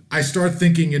 So I start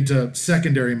thinking into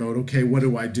secondary mode. Okay, what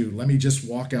do I do? Let me just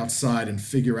walk outside and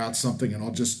figure out something, and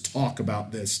I'll just talk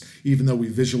about this, even though we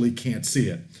visually can't see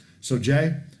it. So,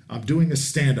 Jay, I'm doing a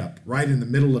stand-up right in the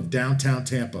middle of downtown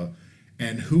Tampa,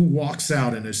 and who walks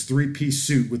out in his three-piece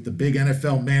suit with the big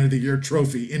NFL Man of the Year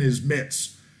trophy in his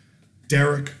mitts?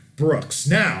 Derek Brooks.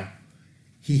 Now,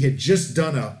 he had just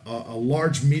done a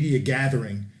large media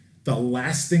gathering. The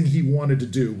last thing he wanted to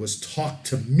do was talk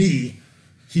to me.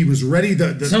 He was ready.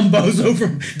 Some bozo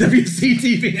from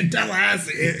WCTV in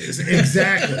Tallahassee.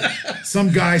 Exactly.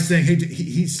 Some guy saying, hey,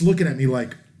 he's looking at me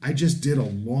like, I just did a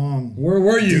long Where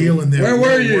were you? deal in there.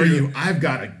 Where were you? I've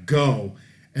got to go.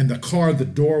 And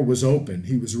the door was open.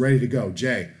 He was ready to go.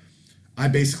 Jay, I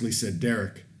basically said,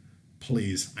 Derek,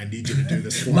 please, I need you to do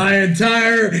this for me. My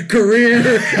entire career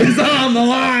is on the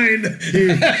line.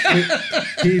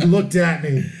 He looked at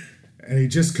me, and he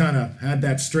just kind of had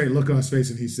that straight look on his face,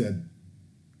 and he said,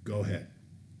 go ahead.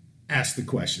 Ask the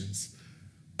questions.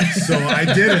 So I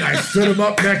did it. I stood him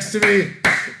up next to me,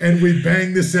 and we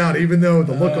banged this out, even though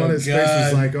the look on his face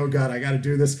was like, oh, God, I got to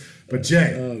do this. But,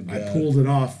 Jay, I pulled it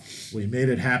off. We made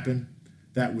it happen.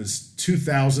 That was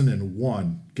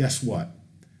 2001. Guess what?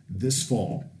 This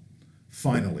fall,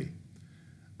 finally,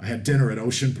 I had dinner at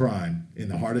Ocean Prime in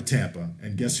the heart of Tampa.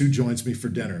 And guess who joins me for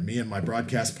dinner? Me and my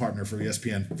broadcast partner for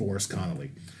ESPN, Forrest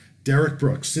Connolly. Derek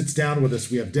Brooks sits down with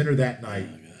us. We have dinner that night.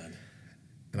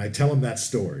 And I tell him that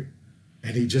story.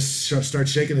 And he just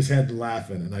starts shaking his head and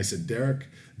laughing. And I said, Derek,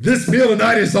 this meal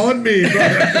tonight is on me,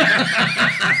 brother.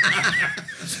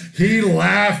 He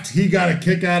laughed. He got a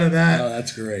kick out of that. Oh,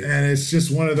 that's great. And it's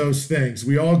just one of those things.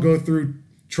 We all go through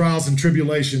trials and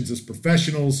tribulations as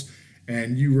professionals,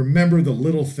 and you remember the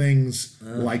little things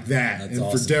like that. And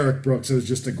awesome. For Derek Brooks, it was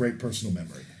just a great personal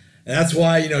memory. And that's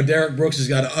why, Derek Brooks has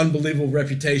got an unbelievable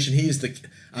reputation.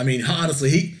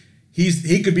 Honestly,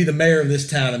 he could be the mayor of this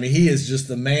town. I mean, he is just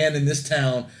the man in this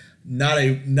town. Not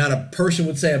a person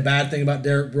would say a bad thing about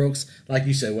Derek Brooks, like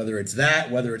you said, whether it's that,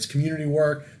 whether it's community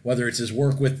work, whether it's his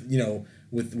work with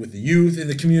the youth in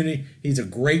the community. He's a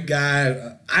great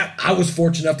guy. I was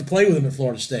fortunate enough to play with him at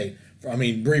Florida State.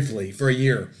 Briefly for a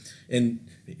year, and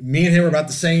me and him are about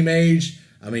the same age.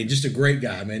 I mean, just a great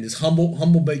guy, man. Just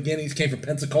humble beginnings. Came from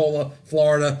Pensacola,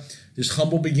 Florida. Just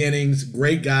humble beginnings.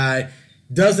 Great guy.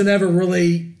 Doesn't ever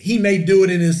really. He may do it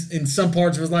in some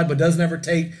parts of his life, but doesn't ever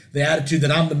take the attitude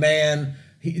that I'm the man.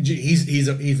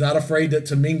 He's not afraid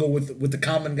to mingle with the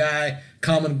common guy,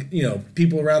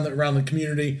 people around the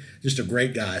community. Just a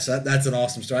great guy. So that's an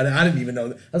awesome story. I didn't even know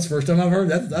that. That's the first time I've heard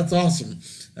that. That's awesome.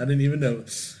 I didn't even know.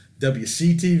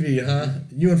 WCTV, huh?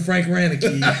 You and Frank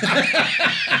Ranicky.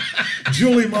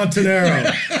 Julie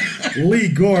Montanaro. Lee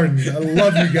Gordon. I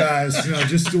love you guys.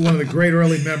 Just one of the great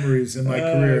early memories in my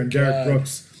career, and Derek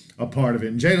Brooks a part of it.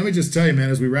 And Jay, let me just tell you,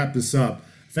 man, as we wrap this up,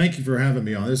 thank you for having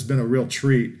me on. This has been a real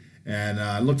treat, and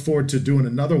I look forward to doing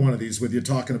another one of these with you,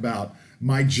 talking about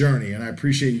my journey, and I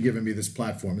appreciate you giving me this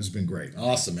platform. It's been great.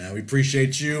 Awesome, man. We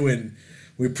appreciate you, and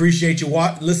we appreciate you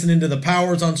listening to the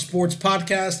Powers on Sports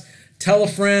podcast. Tell a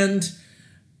friend.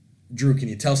 Drew, can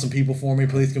you tell some people for me,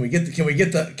 please? Can we get the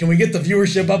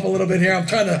viewership up a little bit here? I'm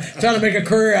trying to make a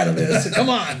career out of this. Come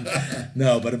on.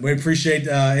 No, but we appreciate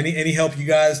any help you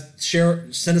guys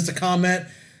share. Send us a comment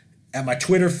at my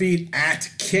Twitter feed at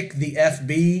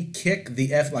KickTheFB. Kick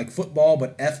the F like football,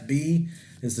 but FB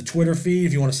is the Twitter feed.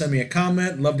 If you want to send me a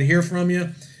comment, love to hear from you.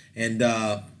 And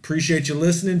appreciate you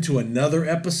listening to another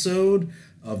episode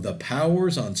of the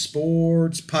Powers on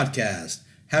Sports podcast.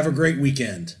 Have a great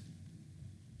weekend.